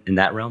possible in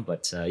that realm.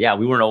 But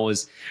we weren't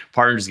always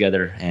partners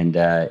together. And,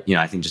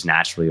 I think just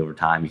naturally over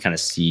time, you kind of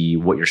see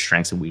what your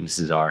strengths and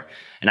weaknesses are.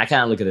 And I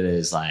kind of look at it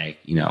as like,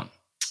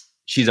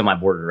 she's on my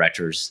board of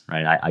directors,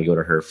 right? I go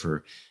to her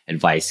for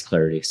advice,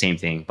 clarity, same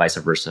thing, vice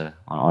versa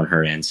on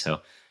her end.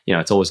 So,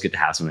 it's always good to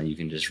have someone that you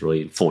can just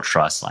really full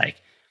trust,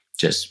 like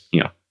just,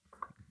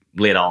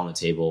 lay it all on the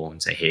table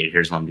and say, hey,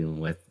 here's what I'm dealing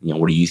with.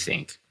 What do you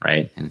think?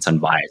 Right. And it's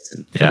unbiased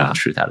and get the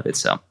truth out of it.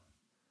 So.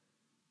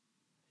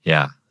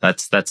 Yeah,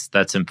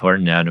 that's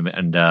important.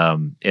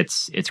 And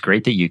it's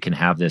great that you can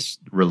have this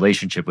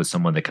relationship with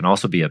someone that can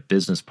also be a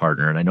business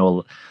partner. And I know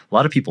a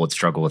lot of people would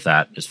struggle with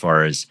that as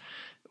far as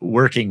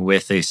working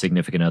with a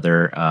significant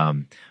other.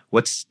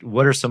 What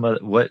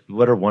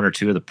are one or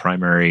two of the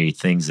primary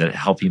things that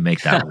help you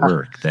make that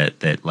work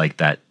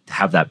that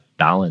have that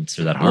balance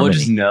or that harmony? Well,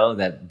 just know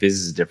that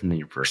business is different than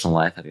your personal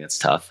life. I think that's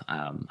tough.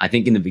 I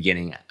think in the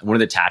beginning, one of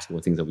the tactical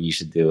things that we used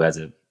to do as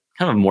a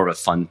kind of more of a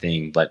fun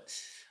thing, but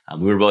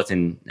we were both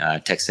in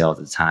tech sales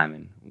at the time,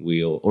 and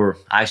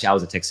I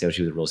was a tech sales,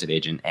 she was a real estate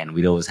agent, and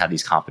we'd always have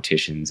these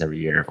competitions every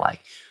year of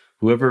like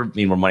whoever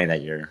made more money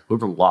that year,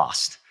 whoever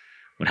lost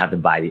would have to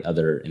buy the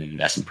other in an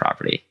investment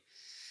property.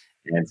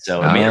 And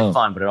so it made it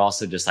fun, but it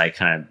also just like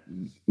kind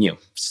of,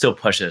 still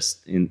push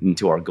us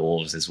into our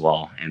goals as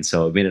well. And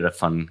so it made it a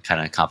fun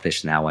kind of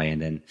competition that way.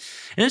 And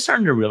it's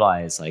starting to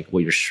realize like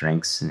what your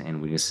strengths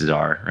and weaknesses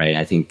are, right?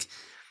 I think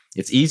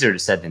it's easier to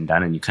said than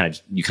done, and you kind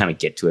of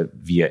get to it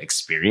via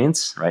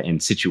experience, right? And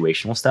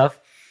situational stuff.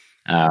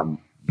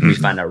 We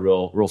find out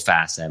real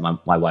fast that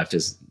my wife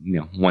just,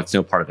 wants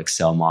no part of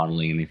Excel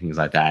modeling and things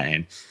like that.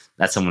 And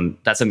that's something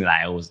that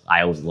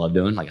I always love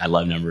doing. Like I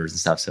love numbers and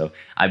stuff. So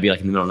I'd be like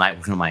in the middle of the night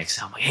working on my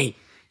Excel. I'm like, hey,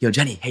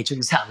 Jenny, hey, check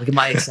this out. Look at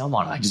my Excel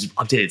model. I just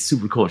updated it. It's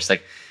super cool. She's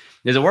like,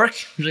 does it work?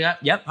 She's like,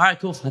 yep. All right,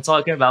 cool. That's all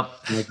I care about.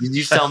 I'm like, you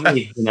just tell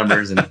me the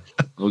numbers and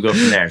we'll go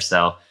from there.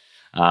 So,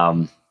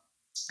 a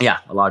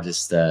lot of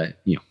just, kind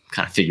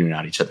of figuring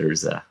out each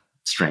other's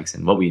strengths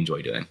and what we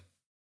enjoy doing.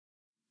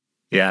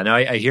 Yeah, no,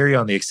 I hear you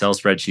on the Excel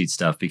spreadsheet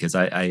stuff because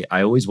I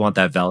always want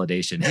that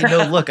validation. Hey,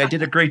 no, look, I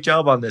did a great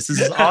job on this.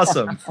 This is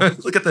awesome.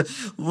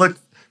 Look,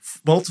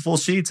 multiple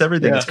sheets,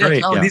 everything. It's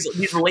great. Oh, these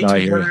relate to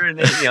each other. And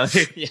then,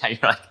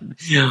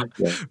 you're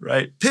like,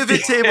 right.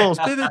 Pivot tables.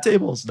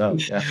 No.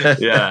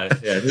 Yeah.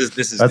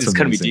 This is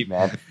going to be deep,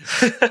 man.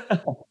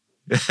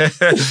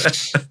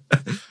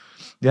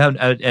 Yeah,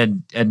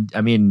 and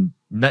I mean,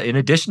 in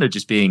addition to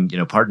just being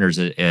partners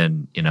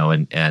in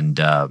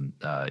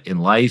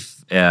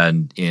life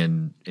and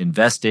in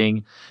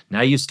investing, now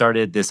you've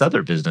started this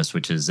other business,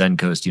 which is Zen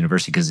Coast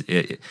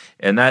University,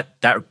 and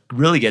that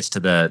really gets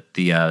to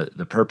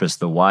the purpose,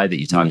 the why that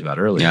you talked about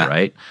earlier,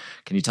 right?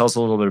 Can you tell us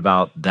a little bit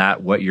about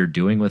that, what you're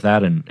doing with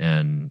that,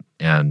 and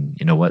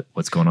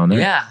what's going on there?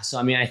 Yeah, so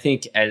I mean, I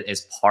think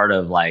as part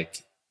of like,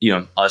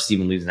 us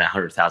even losing that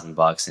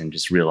 $100,000 and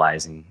just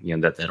realizing,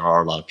 that there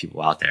are a lot of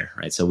people out there,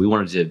 right? So we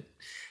wanted to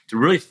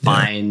really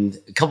find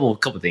a couple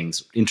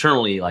things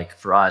internally. Like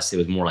for us, it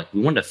was more like we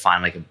wanted to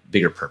find like a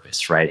bigger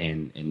purpose, right?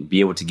 And be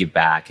able to give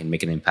back and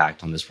make an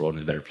impact on this world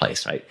in a better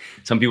place, right?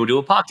 Some people do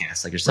a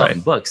podcast like yourself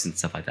and books and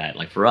stuff like that.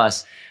 Like for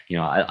us,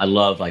 I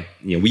love like,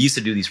 we used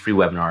to do these free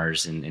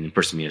webinars and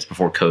in-person meetings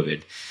before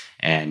COVID.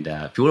 And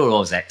people would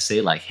always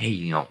say like, hey,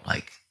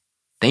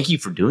 thank you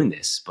for doing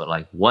this, but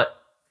like,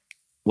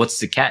 what's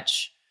the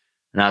catch?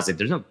 And I was like,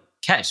 there's no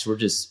catch.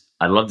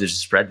 I'd love to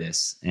just spread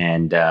this.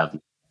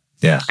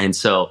 Yeah. And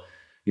so,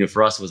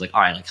 for us, it was like,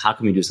 all right, like, how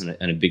can we do this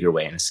in a bigger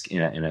way,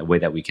 in a way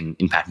that we can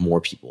impact more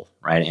people,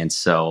 right? And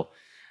so,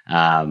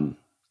 I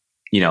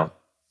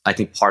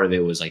think part of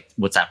it was like,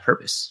 what's that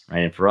purpose,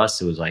 right? And for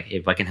us, it was like,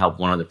 if I can help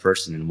one other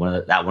person, and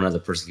that one other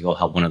person can go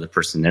help one other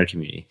person in their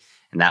community,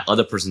 and that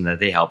other person that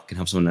they help can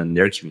help someone in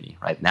their community,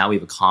 right? Now we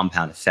have a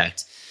compound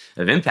effect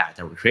of impact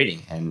that we're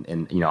creating. And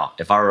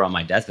if I were on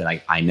my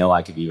deathbed, I know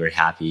I could be very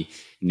happy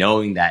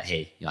knowing that,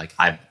 hey, like,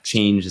 I've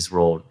changed this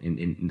world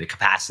in the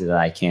capacity that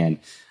I can,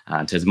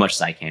 to as much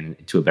as I can,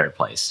 to a better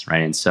place,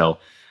 right? And so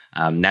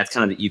that's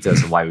kind of the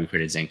ethos of why we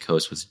created Zen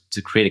Coast, was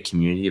to create a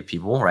community of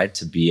people, right?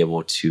 To be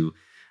able to,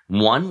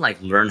 one, like,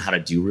 learn how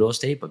to do real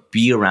estate, but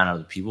be around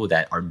other people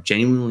that are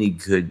genuinely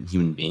good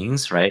human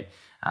beings, right?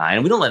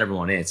 And we don't let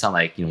everyone in. It's not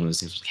like, one of those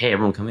things like, hey,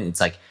 everyone come in. It's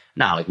like,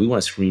 nah, like, we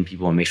want to screen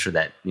people and make sure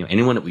that,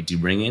 anyone that we do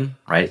bring in,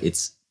 right,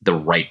 it's the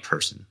right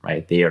person,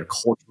 right? They are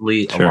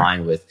culturally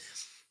aligned with,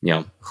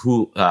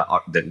 who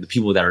are the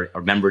people that are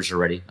members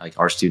already, like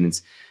our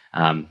students,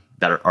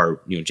 that are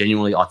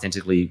genuinely,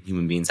 authentically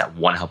human beings that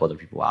want to help other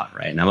people out,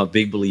 right? And I'm a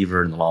big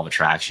believer in the law of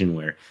attraction,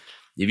 where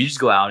if you just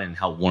go out and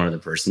help one other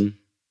person,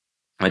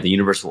 right, the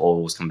universe will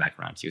always come back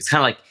around to you. It's kind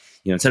of like,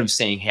 instead of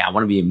saying, hey, I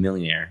want to be a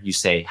millionaire, you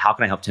say, how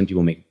can I help 10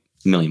 people make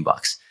 $1 million,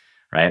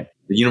 right?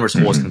 The universe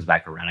always comes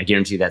back around. I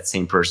guarantee you that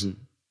same person,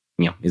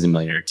 is a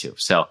millionaire too.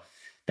 So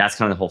that's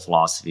kind of the whole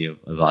philosophy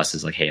of us,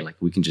 is like, hey, like,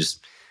 we can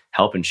just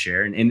help and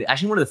share. And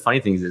actually, one of the funny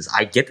things is,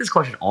 I get this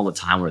question all the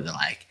time, where they're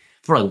like,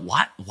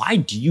 why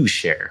do you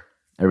share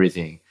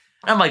everything?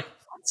 And I'm like,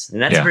 what?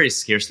 And that's a very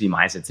scarcity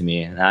mindset to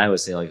me. And I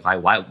always say, like,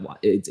 why?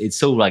 It's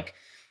so like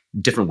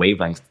different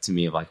wavelength to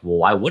me of like, well,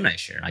 why wouldn't I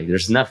share? Like,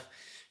 there's enough,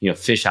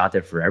 fish out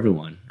there for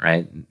everyone,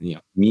 right?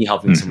 Me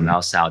helping someone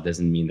else out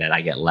doesn't mean that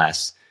I get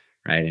less,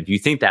 right? And if you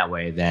think that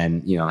way,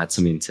 then, that's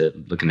something to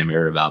look in the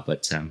mirror about.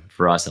 But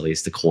for us, at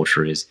least, the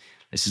culture is,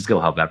 let's just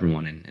go help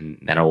everyone, and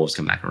that'll always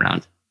come back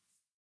around.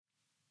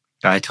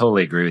 I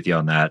totally agree with you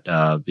on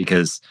that,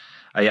 because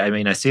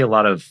I see a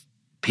lot of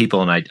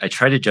people, and I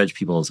try to judge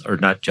people's, or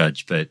not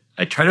judge, but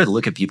I try to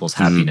look at people's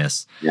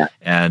happiness. Yeah.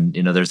 And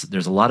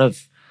there's a lot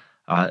of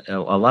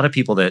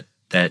people that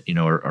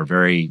are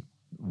very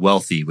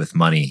wealthy with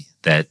money,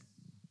 that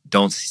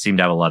don't seem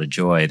to have a lot of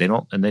joy. They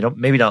don't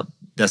maybe don't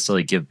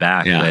necessarily give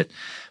back,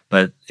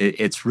 but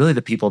it's really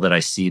the people that I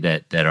see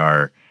that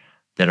are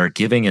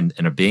giving and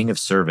are being of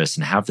service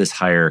and have this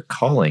higher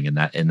calling in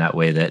that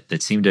way,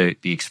 that seem to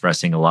be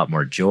expressing a lot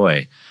more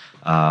joy.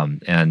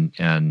 And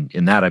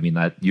in that, I mean,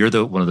 that you're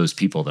one of those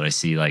people that I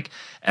see, like,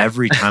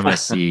 every time I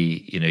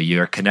see,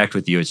 you connect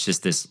with you, it's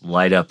just this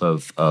light up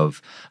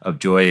of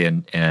joy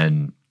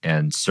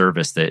and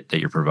service that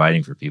you're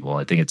providing for people.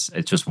 I think it's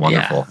just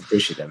wonderful. Yeah, I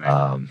appreciate that,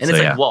 man. And it's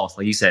like wealth,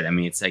 like you said. I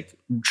mean, it's like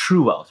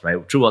true wealth,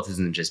 right? True wealth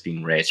isn't just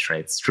being rich,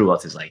 right? True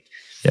wealth is like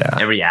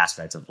every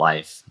aspect of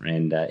life.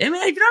 And I mean,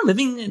 if you're not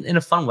living in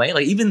a fun way,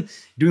 like even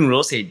doing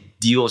real estate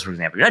deals, for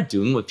example, you're not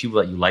doing with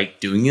people that you like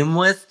doing them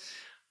with.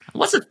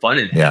 What's the fun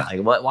in that? Yeah.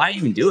 Like, why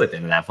even do it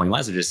then at that point? You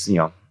might as well just,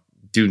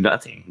 do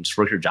nothing. Just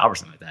work your job or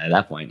something like that at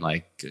that point.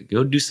 Like,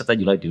 go do stuff that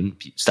you like doing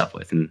stuff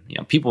with. And,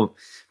 people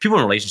in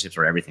relationships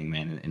are everything,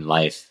 man, in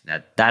life.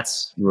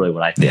 That's really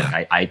what I think.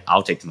 Yeah.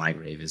 I'll take to my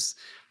grave is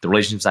the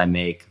relationships I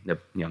make, the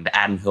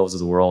Adam Hills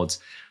of the world,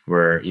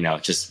 where,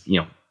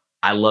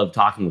 I love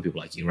talking with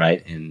people like you,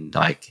 right? And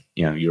like,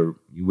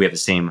 we have the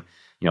same,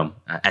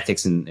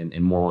 ethics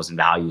and morals and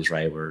values,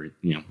 right? Where,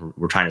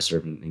 we're trying to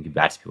serve and give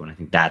back to people. And I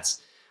think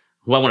that's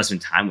who I want to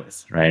spend time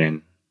with, right?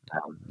 And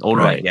the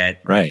older I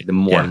get, the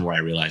more and more I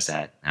realize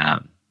that.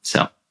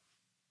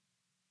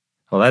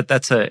 Well,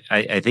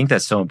 I think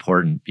that's so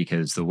important,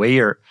 because the way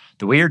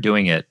you're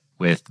doing it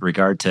with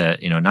regard to,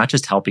 not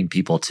just helping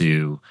people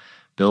to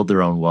build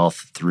their own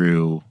wealth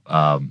through,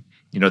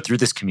 through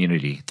this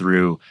community,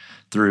 through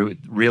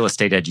real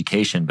estate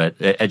education, but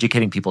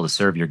educating people to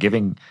serve. You're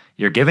giving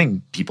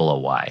people a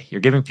why. You're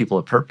giving people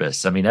a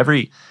purpose. I mean,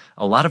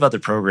 a lot of other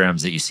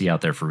programs that you see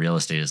out there for real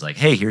estate is like,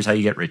 hey, here's how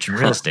you get rich in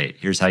real estate.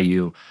 Here's how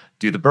you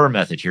do the Burr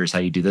method. Here's how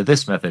you do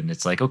this method. And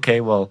it's like,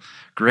 okay, well,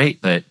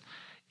 great, but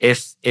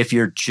if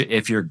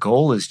your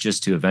goal is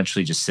just to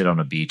eventually just sit on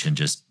a beach and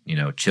just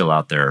chill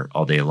out there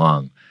all day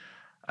long,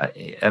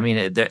 I mean,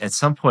 at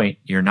some point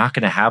you're not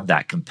going to have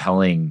that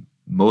compelling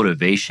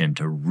motivation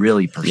to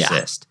really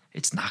persist.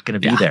 It's not going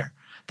to be there.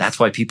 That's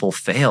why people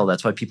fail.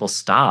 That's why people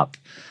stop,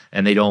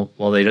 and they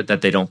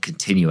don't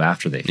continue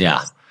after they fail.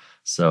 Yeah.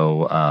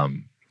 So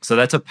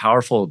that's a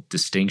powerful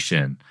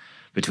distinction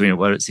between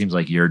what it seems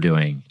like you're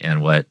doing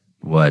and what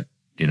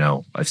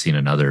I've seen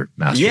in other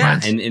masterminds. Yeah,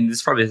 and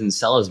this probably doesn't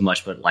sell as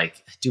much, but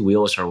like, dude, we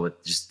always start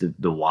with just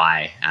the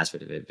why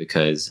aspect of it,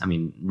 because I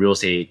mean, real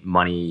estate,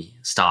 money,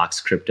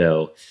 stocks,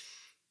 crypto,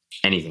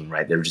 anything,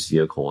 right? They're just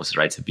vehicles,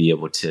 right? To be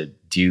able to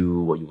do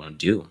what you want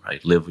to do,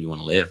 right? Live what you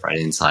want to live, right?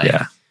 And it's like,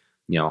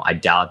 I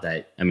doubt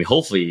that. I mean,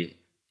 hopefully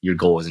your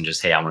goal isn't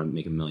just, hey, I want to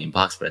make $1 million,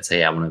 but it's,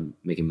 hey, I want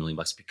to make $1 million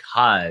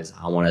because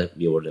I want to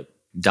be able to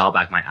dial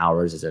back my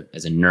hours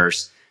as a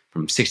nurse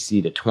from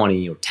 60 to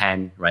 20 or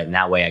 10, right? And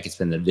that way I could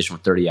spend an additional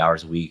 30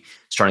 hours a week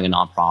starting a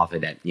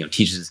nonprofit that,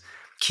 teaches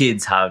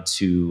kids how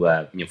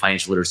to,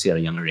 financial literacy at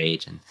a younger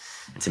age. And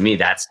to me,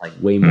 that's like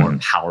way more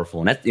powerful.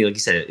 And that, like you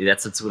said,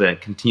 that's what's going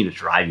to continue to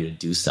drive you to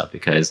do stuff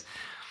because,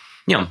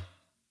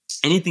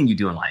 anything you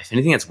do in life,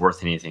 anything that's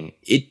worth anything,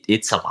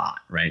 it's a lot,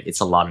 right? It's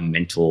a lot of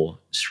mental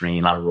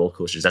strain, a lot of roller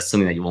coasters. That's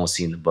something that you won't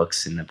see in the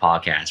books, in the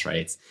podcast, right?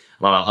 It's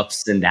a lot of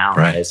ups and downs,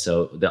 right?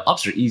 So the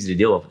ups are easy to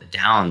deal with, but the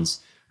downs,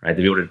 right?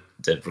 To be able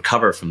to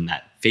recover from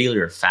that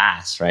failure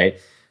fast,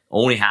 right?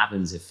 Only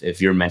happens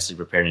if you're mentally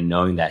prepared and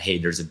knowing that, hey,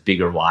 there's a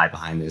bigger why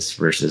behind this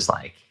versus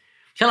like,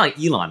 kind of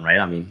like Elon, right?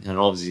 I mean, and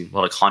obviously a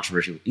lot of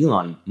controversy with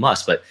Elon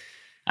Musk, but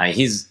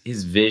his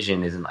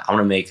vision isn't like, I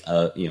want to make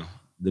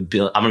I'm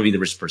going to be the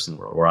richest person in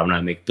the world, or I'm going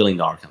to make $1 billion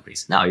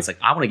companies. No, he's like,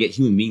 I want to get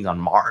human beings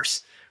on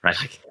Mars, right?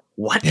 Like,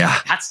 what? Yeah.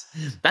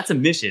 That's a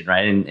mission,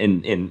 right?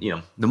 And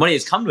the money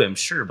has come to him,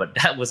 sure, but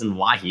that wasn't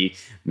why he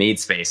made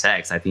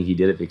SpaceX. I think he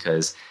did it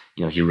because,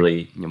 he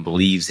really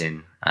believes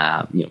in,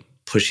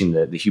 pushing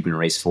the human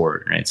race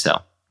forward, right?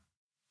 So.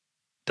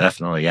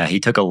 Definitely. Yeah.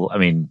 He took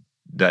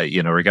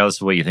regardless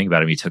of what you think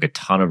about him, he took a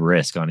ton of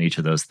risk on each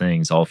of those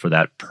things, all for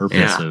that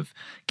purpose of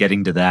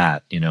getting to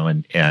that,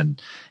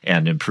 and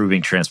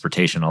improving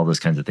transportation, all those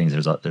kinds of things.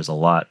 There's a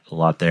lot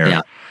there.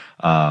 Yeah.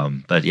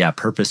 But yeah,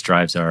 purpose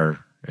drives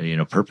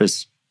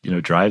purpose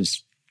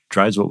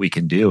drives what we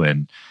can do.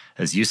 And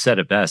as you said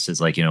it best,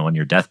 is like, on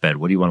your deathbed,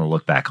 what do you want to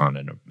look back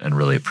on and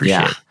really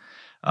appreciate?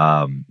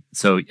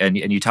 So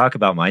you talk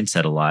about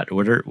mindset a lot.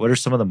 What are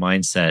some of the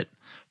mindset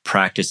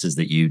practices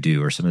that you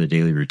do, or some of the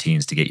daily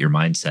routines to get your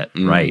mindset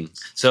right?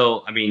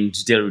 So,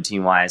 just daily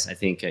routine wise, I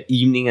think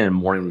evening and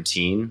morning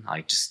routine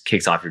like just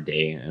kicks off your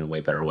day in a way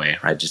better way,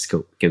 right? Just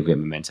go get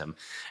momentum.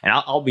 And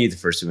I'll be the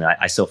first to admit,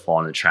 I still fall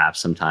into the trap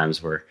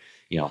sometimes where,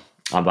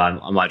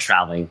 I'm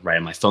traveling, right?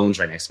 And my phone's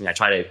right next to me. I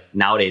try to,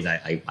 nowadays,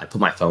 I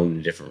put my phone in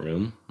a different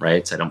room,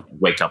 right? So I don't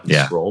wake up and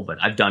scroll, but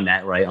I've done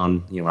that, right? On,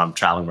 when I'm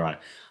traveling, where I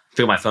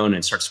pick up my phone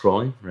and start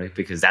scrolling, right?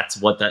 Because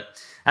that's what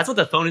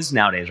the phone is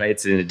nowadays, right?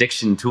 It's an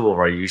addiction tool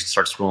where you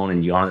start scrolling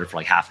and you're on there for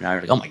like half an hour.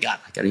 You're like, oh my God,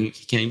 I can't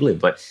even believe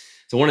it. But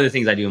so one of the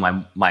things I do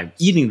in my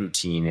evening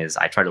routine is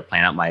I try to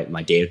plan out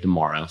my day of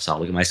tomorrow. So I'll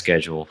look at my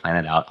schedule,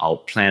 plan it out.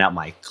 I'll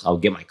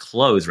get my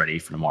clothes ready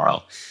for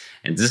tomorrow.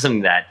 And this is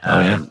something that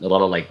a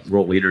lot of like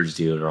world leaders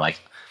do. Or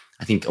like,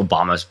 I think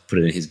Obama's put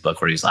it in his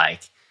book where he's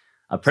like,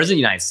 a president of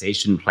the United States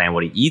shouldn't plan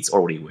what he eats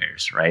or what he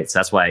wears, right? So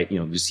that's why,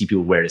 you see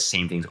people wear the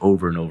same things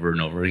over and over and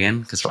over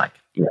again. Cause they're like,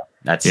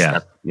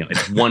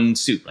 it's one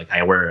suit. Like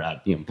I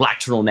wear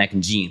black turtleneck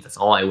and jeans. That's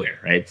all I wear,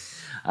 right?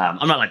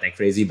 I'm not like that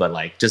crazy, but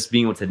like just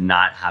being able to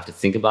not have to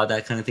think about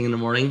that kind of thing in the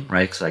morning,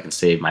 right? Because I can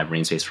save my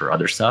brain space for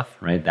other stuff,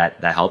 right?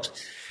 That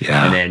helps.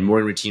 Yeah. And then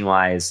morning routine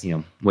wise,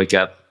 wake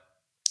up.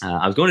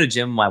 I was going to the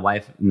gym with my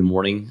wife in the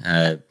morning,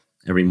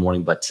 every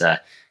morning, but kind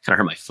of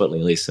hurt my foot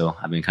lately. So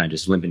I've been kind of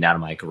just limping down to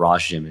my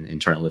garage gym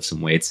and trying to lift some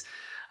weights.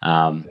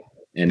 And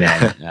then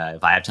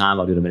if I have time,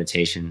 I'll do the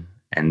meditation,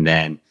 and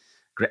then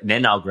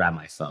I'll grab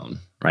my phone,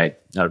 right?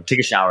 I'll take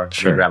a shower,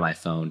 grab my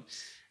phone,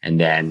 and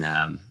then,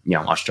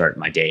 I'll start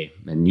my day.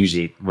 And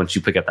usually once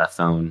you pick up that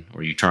phone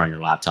or you turn on your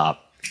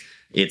laptop,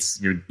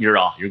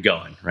 you're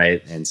going,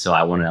 right? And so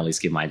I want to at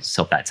least give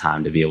myself that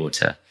time to be able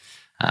to,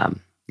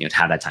 to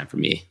have that time for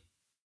me.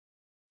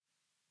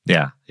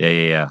 Yeah.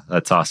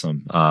 That's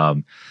awesome.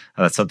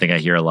 That's something I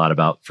hear a lot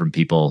about from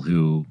people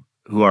who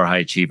are high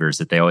achievers,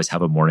 that they always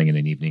have a morning and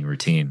an evening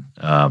routine.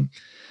 And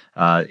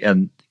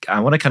I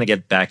want to kind of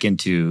get back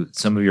into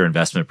some of your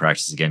investment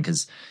practices again,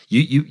 because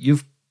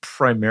you've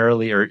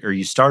primarily, or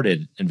you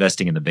started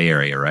investing in the Bay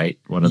Area, right?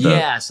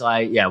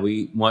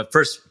 My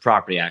first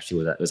property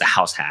actually was a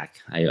house hack.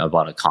 I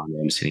bought a condo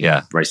in the city,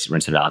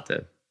 rented out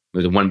it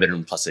was a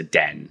 1-bedroom plus a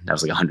den. That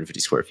was like 150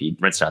 square feet.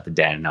 Rented out the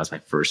den, and that was my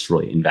first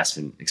really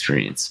investment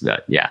experience.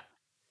 But yeah.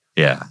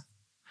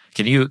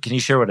 Can you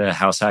share what a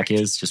house hack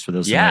is, just for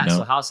those who don't know?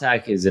 So house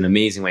hack is an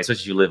amazing way,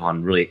 especially if you live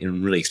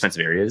in really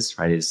expensive areas,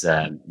 right? Is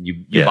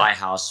you buy a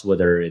house,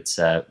 whether it's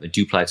a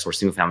duplex or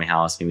single family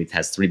house, maybe it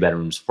has 3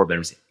 bedrooms, 4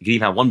 bedrooms. You can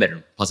even have 1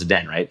 bedroom plus a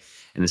den, right?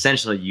 And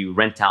essentially you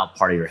rent out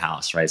part of your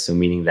house, right? So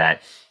meaning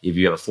that if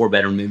you have a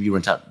 4-bedroom, maybe you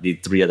rent out the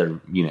 3 other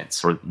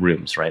units or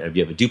rooms, right? If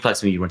you have a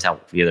duplex, maybe you rent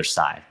out the other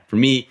side. For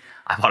me,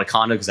 I bought a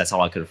condo because that's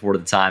all I could afford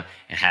at the time,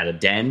 and had a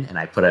den, and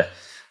I put a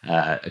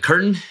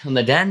curtain on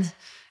the den,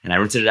 and I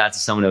rented it out to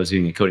someone that was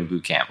doing a coding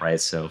boot camp, right?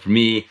 So for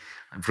me,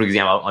 for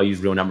example, I'll use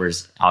real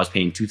numbers. I was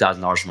paying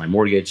 $2,000 for my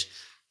mortgage.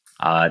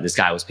 This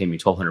guy was paying me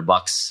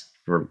 $1,200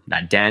 for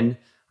that den,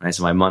 right?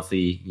 So my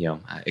monthly,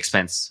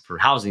 expense for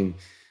housing,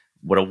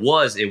 what it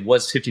was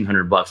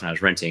 $1,500 when I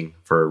was renting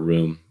for a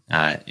room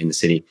in the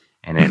city,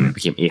 and then it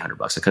became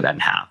 $800. I cut that in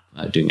half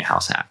doing a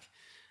house hack.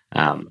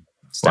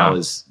 So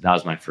that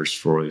was my first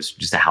foray. It was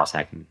just a house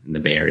hack in the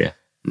Bay Area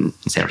in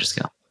San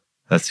Francisco.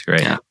 That's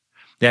great. Yeah,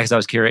 because I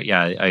was curious.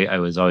 Yeah, I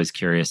was always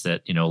curious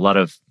that a lot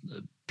of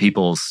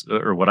people's,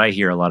 or what I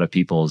hear, a lot of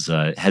people's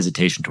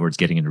hesitation towards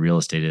getting into real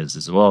estate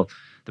is well,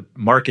 the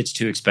market's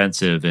too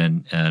expensive,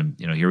 and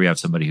here we have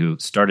somebody who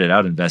started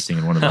out investing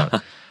in one of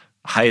the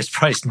highest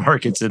priced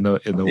markets in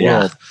the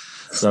world.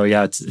 So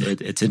yeah,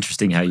 it's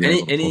interesting how you're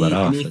able to pull that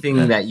off.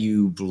 Anything that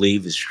you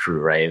believe is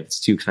true, right? If it's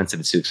too expensive,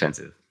 it's too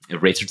expensive.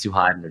 If rates are too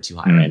high, then they're too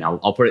high, right? And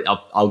I'll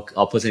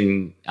put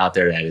something out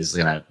there that is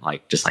gonna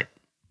just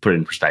put it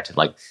in perspective.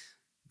 Like,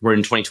 we're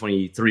in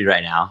 2023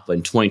 right now, but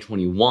in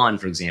 2021,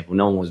 for example,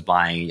 no one was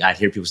buying. I'd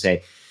hear people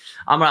say,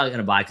 "I'm not going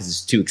to buy because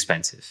it's too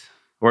expensive,"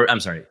 or I'm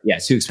sorry,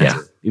 it's too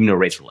expensive, even though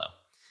rates were low.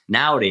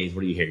 Nowadays,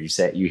 what do you hear? You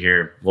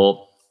hear,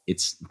 well,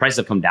 prices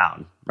have come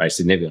down, right,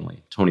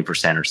 significantly,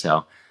 20% or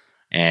so,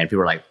 and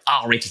people are like,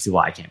 "Oh, rates are too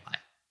high, I can't buy."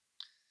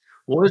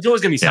 Well, there's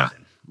always going to be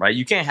something, right?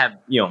 You can't have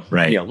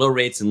low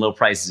rates and low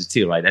prices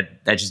too, right?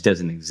 That just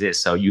doesn't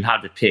exist. So you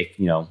have to pick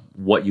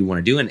what you want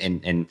to do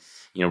and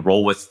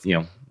roll with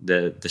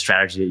the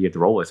strategy that you have to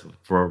roll with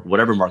for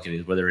whatever market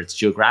it is, whether it's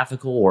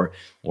geographical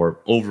or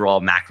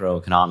overall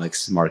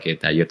macroeconomics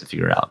market that you have to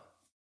figure out.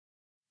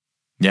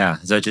 Yeah,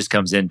 so it just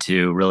comes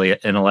into really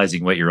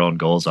analyzing what your own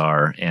goals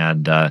are,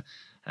 and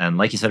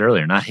like you said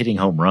earlier, not hitting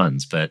home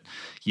runs, but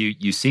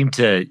you seem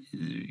to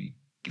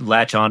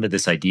latch onto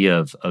this idea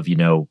of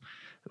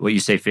what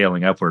you say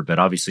failing upward, but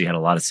obviously you had a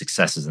lot of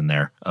successes in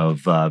there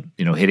of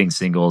hitting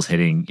singles,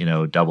 hitting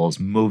doubles,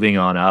 moving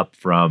on up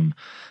from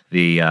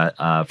the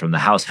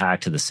house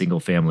hack to the single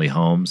family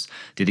homes.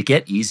 Did it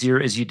get easier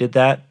as you did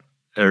that,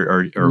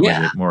 or was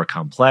it more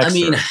complex? I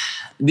mean,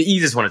 the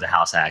easiest one is a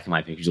house hack, in my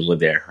opinion, because you live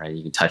there, right?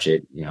 You can touch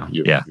it.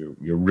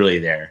 You're really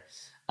there.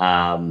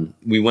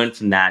 We went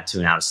from that to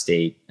an out of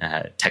state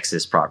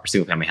Texas property,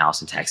 single family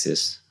house in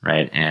Texas,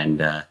 right?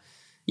 And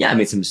I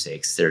made some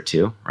mistakes there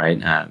too,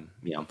 right?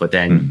 But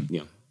then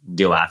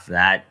deal after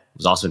that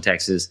was also in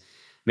Texas.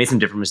 Made some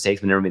different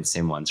mistakes, but never made the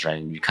same ones, right?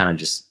 And you kind of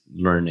just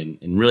learn.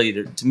 And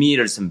really, to me,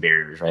 there's some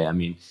barriers, right? I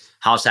mean,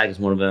 house hack is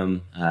one of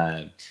them.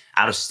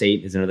 Out of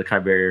state is another kind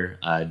of barrier.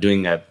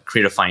 Doing a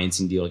creative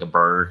financing deal like a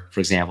BRRRR, for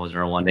example, is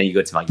another one. Then you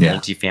go to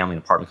multifamily and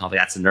apartment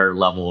complex. That's another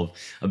level of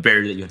a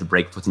barrier that you have to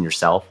break within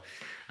yourself.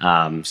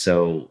 I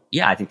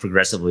think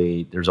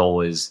progressively there's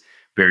always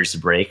barriers to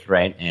break,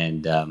 right?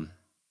 And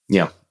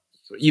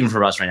even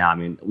for us right now, I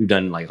mean, we've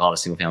done like a lot of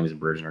single families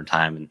and BRRRRs in our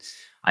time, and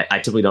I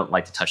typically don't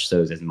like to touch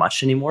those as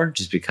much anymore,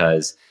 just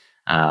because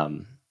I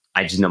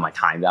just know my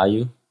time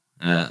value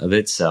of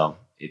it. So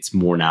it's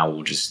more now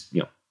we'll just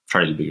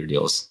try to do bigger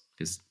deals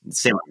because it's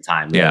the same amount of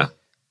time. Yeah.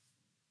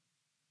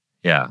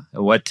 Yeah.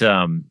 What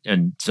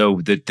and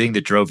so the thing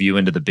that drove you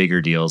into the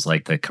bigger deals,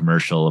 like the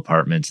commercial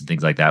apartments and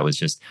things like that, was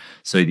just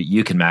so that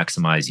you can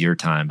maximize your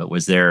time. But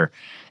was there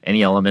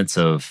any elements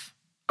of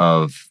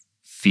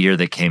fear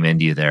that came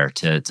into you there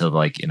to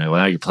like,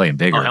 now you're playing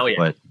bigger? Oh, hell yeah.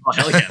 But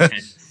hell yeah, man.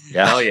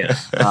 Hell yeah.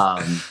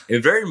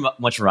 It very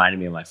much reminded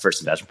me of my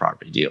first investment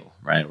property deal,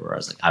 right? Where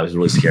I was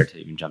really scared to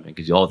even jump in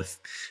because all the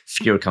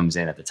fear comes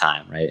in at the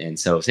time, right? And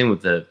so same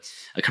with a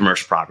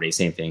commercial property,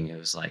 same thing. It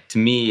was like, to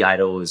me, I'd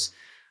always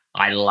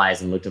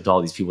idolized and looked up to all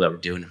these people that were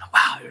doing it. I'm like,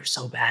 wow, you're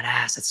so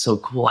badass. That's so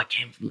cool. I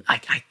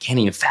can't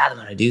even fathom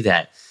how to do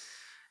that.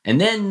 And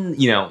then,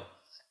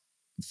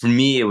 for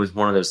me, it was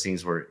one of those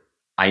things where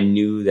I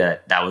knew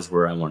that was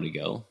where I wanted to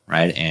go,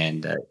 right?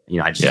 And I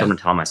just kept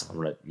telling myself,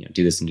 I'm gonna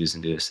do this and do this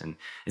and do this. And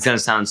it's gonna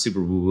sound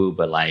super woo-woo,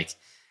 but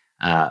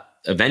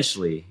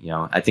eventually,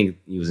 I think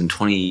it was in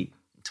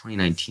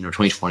 2019 or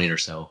 2020 or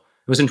so.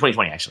 It was in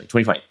 2020 actually,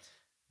 2020.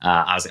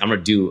 I was like, I'm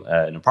gonna do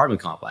an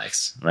apartment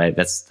complex, right?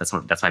 That's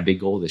my big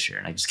goal this year.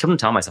 And I just kept on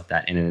telling myself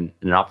that, and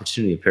an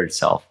opportunity appeared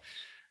itself.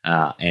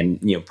 And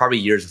probably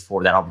years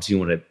before, that opportunity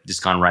would have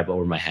just gone right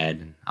over my head,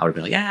 and I would have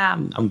been like, yeah,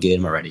 I'm good,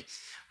 I'm ready.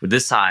 But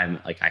this time,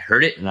 I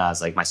heard it, and I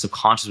was like, my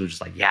subconscious was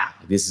just like, yeah,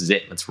 this is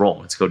it. Let's roll.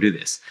 Let's go do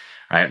this,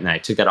 right? And I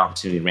took that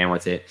opportunity and ran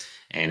with it,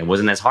 and it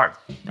wasn't as hard,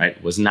 right?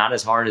 It was not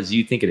as hard as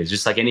you think it is.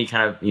 Just like any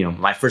kind of,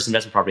 my first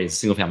investment property is a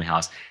single family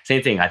house.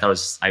 Same thing. I put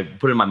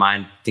it in my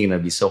mind thinking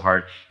it'd be so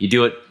hard. You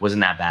do it,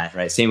 wasn't that bad,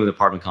 right? Same with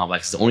apartment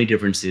complexes. The only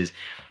difference is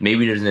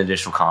maybe there's an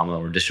additional comma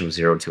or additional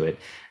zero to it.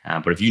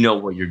 But if you know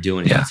what you're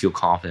doing and you feel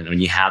confident, and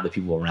you have the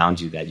people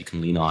around you that you can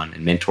lean on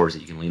and mentors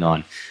that you can lean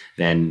on,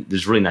 then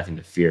there's really nothing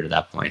to fear to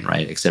that point,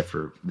 right? Except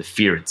for the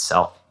fear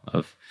itself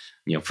of,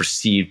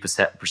 perceived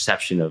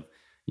perception of,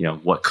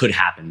 what could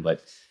happen.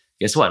 But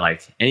guess what?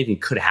 Anything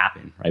could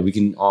happen, right? We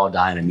can all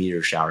die in a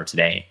meteor shower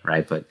today,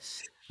 right? But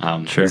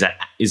sure.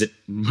 Is it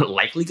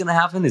likely going to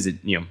happen? Is it,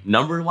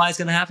 number wise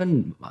going to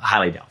happen?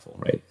 Highly doubtful,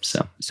 right?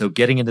 So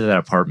getting into that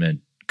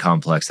apartment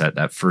complex,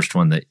 that first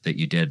one that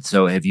you did.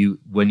 So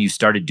when you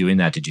started doing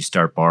that, did you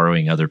start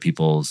borrowing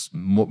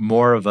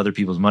more of other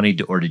people's money,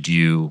 or did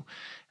you,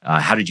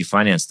 how did you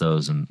finance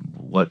those, and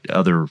what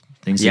other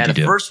things did you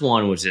do? Yeah, the first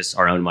one was just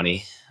our own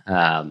money.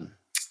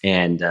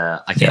 And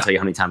I can't tell you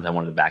how many times I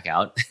wanted to back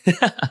out of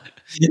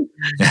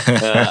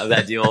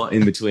that deal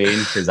in between,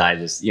 because I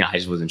just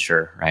wasn't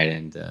sure, right?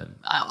 And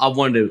I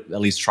wanted to at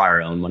least try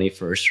our own money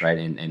first, right?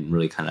 And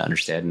really kind of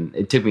understand. And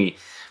it took me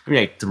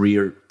maybe three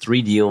or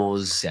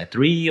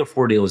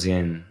four deals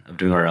in of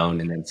doing our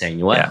own, and then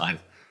saying, all right,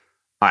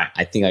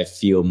 I think I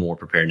feel more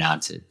prepared now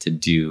to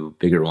do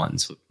bigger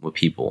ones with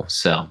people.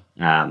 So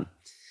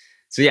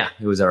So yeah,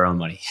 it was our own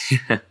money.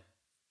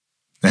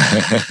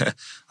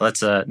 Well,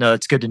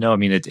 that's good to know. I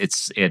mean,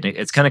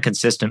 it's kind of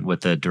consistent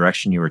with the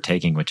direction you were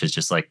taking, which is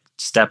just like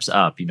steps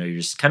up. You're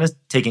just kind of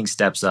taking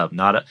steps up,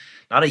 not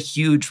a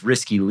huge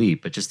risky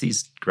leap, but just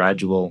these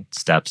gradual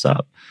steps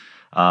up.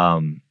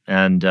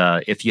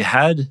 If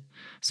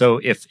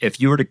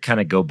you were to kind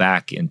of go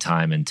back in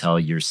time and tell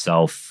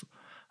yourself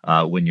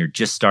when you're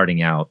just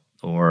starting out,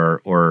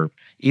 or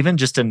even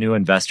just a new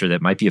investor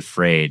that might be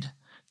afraid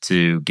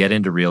to get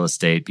into real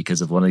estate because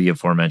of one of the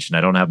aforementioned,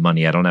 I don't have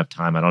money, I don't have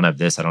time, I don't have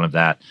this, I don't have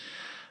that.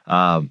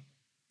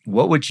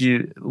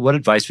 What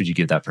advice would you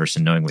give that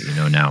person knowing what you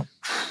know now?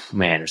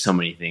 Man, there's so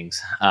many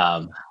things.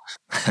 That's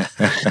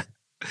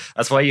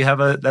why you have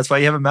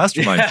a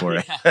mastermind for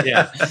it.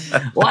 Yeah.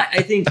 Well,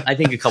 I think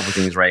a couple of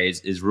things, right,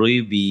 is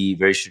really be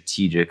very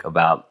strategic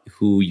about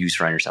who you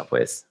surround yourself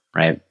with,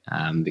 right?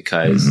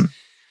 Because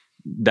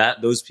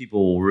those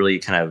people will really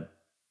kind of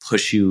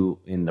push you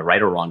in the right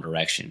or wrong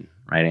direction,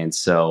 right? And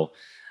so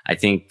I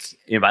think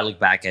if I look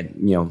back at,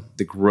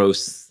 the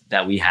growth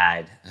that we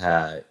had,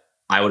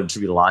 I would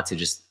attribute a lot to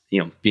just,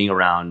 being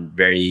around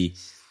very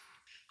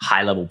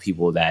high level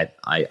people that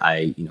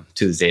I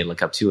to this day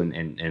look up to,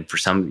 and for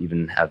some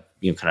even have,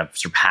 kind of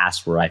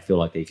surpassed where I feel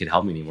like they could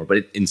help me anymore.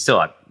 But still,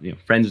 I'm,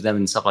 friends with them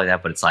and stuff like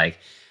that. But it's like,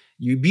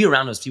 you be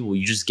around those people,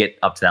 you just get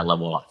up to that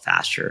level a lot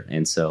faster.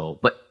 And so,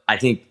 but I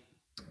think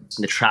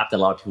the trap that a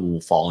lot of people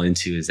will fall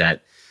into is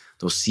that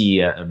they'll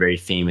see a very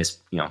famous,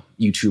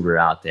 YouTuber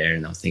out there,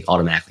 and they'll think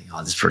automatically,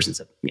 oh, this person's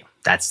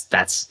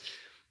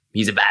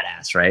he's a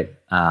badass, right?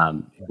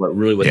 But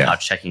really without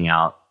checking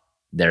out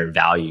their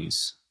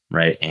values,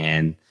 right?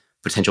 And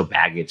potential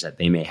baggage that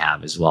they may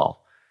have as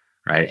well,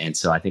 right? And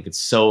so I think it's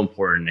so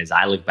important as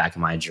I look back at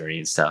my journey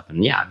and stuff,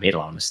 and I made a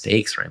lot of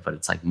mistakes, right? But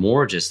it's like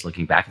more just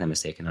looking back at that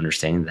mistake and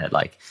understanding that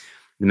like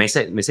the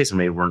mistakes I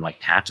made weren't like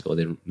tactical.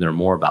 They're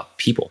more about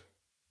people.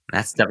 And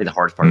that's definitely the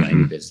hardest part of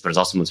any business, but it's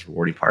also the most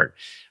rewarding part,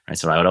 right?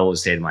 So I would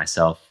always say to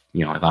myself,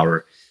 if I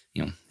were,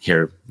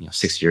 here,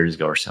 6 years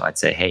ago or so, I'd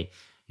say, hey,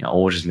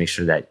 always just make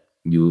sure that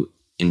you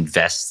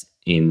invest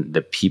in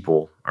the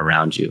people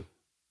around you,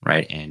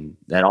 right? And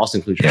that also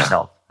includes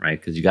yourself, right?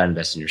 Because you got to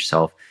invest in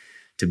yourself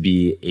to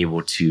be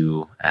able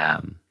to,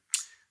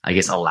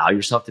 allow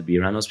yourself to be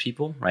around those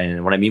people, right?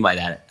 And what I mean by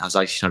that, I was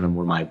actually talking to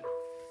one of my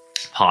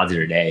pods the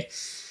other day,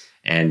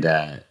 and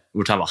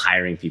we're talking about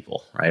hiring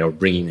people, right? Or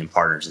bringing in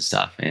partners and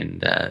stuff.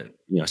 And,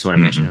 someone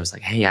I mentioned, it was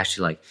like, hey,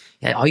 actually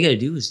all you got to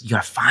do is you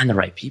got to find the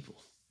right people.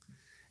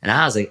 And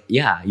I was like,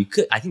 yeah, you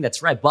could. I think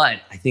that's right.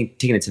 But I think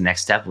taking it to the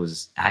next step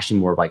was actually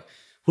more like,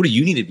 who do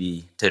you need to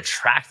be to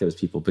attract those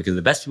people? Because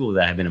the best people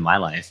that have been in my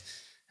life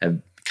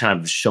have kind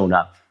of shown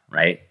up,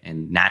 right?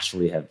 And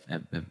naturally have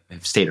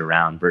stayed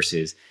around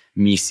versus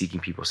me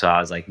seeking people. So I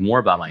was like more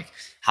about like,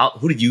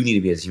 who do you need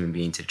to be as a human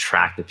being to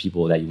attract the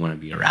people that you want to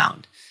be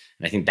around?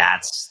 And I think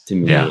that's, to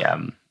me,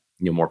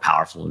 more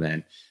powerful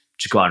than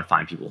just go out and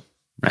find people,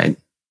 right?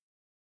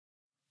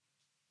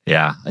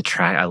 Yeah,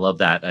 I love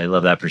that. I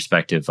love that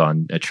perspective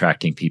on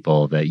attracting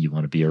people that you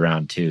want to be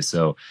around too.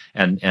 So,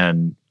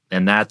 and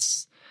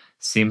that's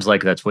seems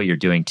like that's what you're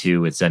doing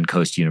too with Zen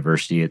Coast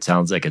University. It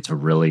sounds like it's a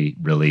really,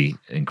 really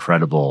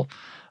incredible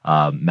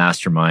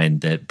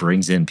mastermind that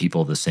brings in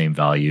people of the same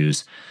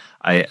values.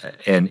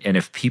 And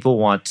if people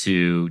want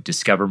to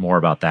discover more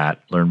about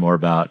that, learn more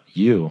about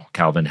you,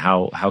 Calvin,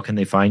 how can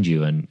they find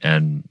you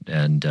and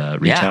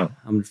reach out?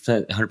 I'm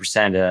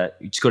 100%.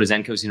 You just go to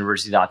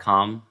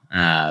zencoastuniversity.com.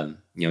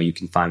 You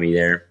can find me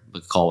there.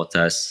 Book a call with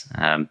us.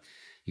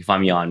 You can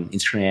find me on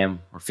Instagram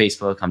or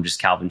Facebook. I'm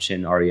just Calvin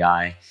Chin,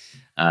 REI.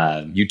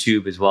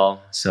 YouTube as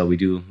well. So we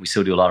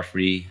still do a lot of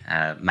free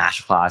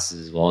master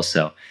classes as well.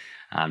 So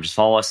just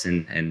follow us,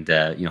 and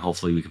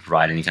hopefully we can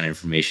provide any kind of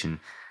information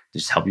to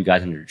just help you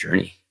guys on your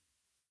journey.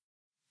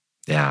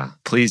 Yeah,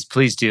 please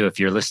do. If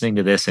you're listening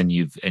to this and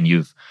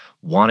you've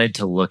wanted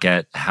to look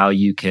at how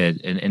you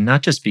could, and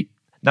not just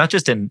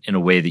in a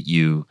way that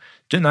you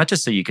do, not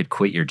just so you could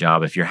quit your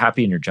job. If you're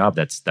happy in your job,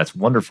 that's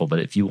wonderful. But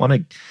if you want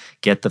to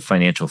get the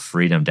financial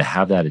freedom to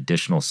have that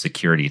additional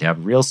security, to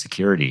have real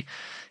security,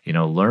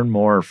 learn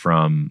more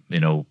from,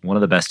 one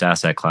of the best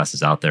asset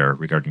classes out there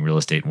regarding real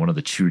estate, and one of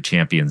the true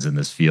champions in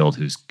this field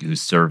who's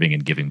serving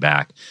and giving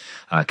back.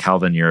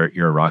 Calvin, you're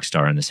a rock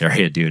star in this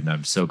area, dude. And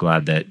I'm so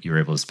glad that you were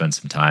able to spend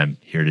some time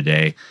here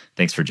today.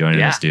 Thanks for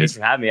joining us, dude. Thanks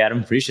for having me,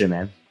 Adam. Appreciate it,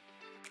 man.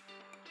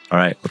 All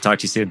right. We'll talk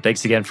to you soon.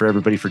 Thanks again for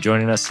everybody for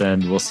joining us,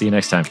 and we'll see you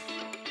next time.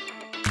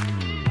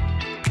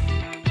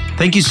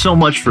 Thank you so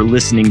much for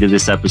listening to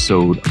this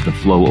episode of the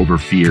Flow Over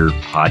Fear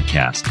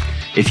podcast.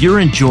 If you're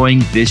enjoying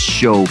this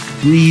show,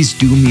 please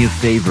do me a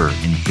favor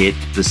and hit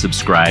the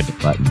subscribe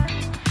button.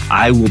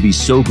 I will be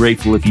so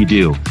grateful if you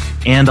do,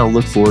 and I'll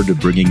look forward to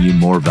bringing you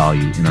more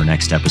value in our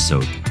next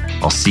episode.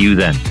 I'll see you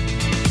then.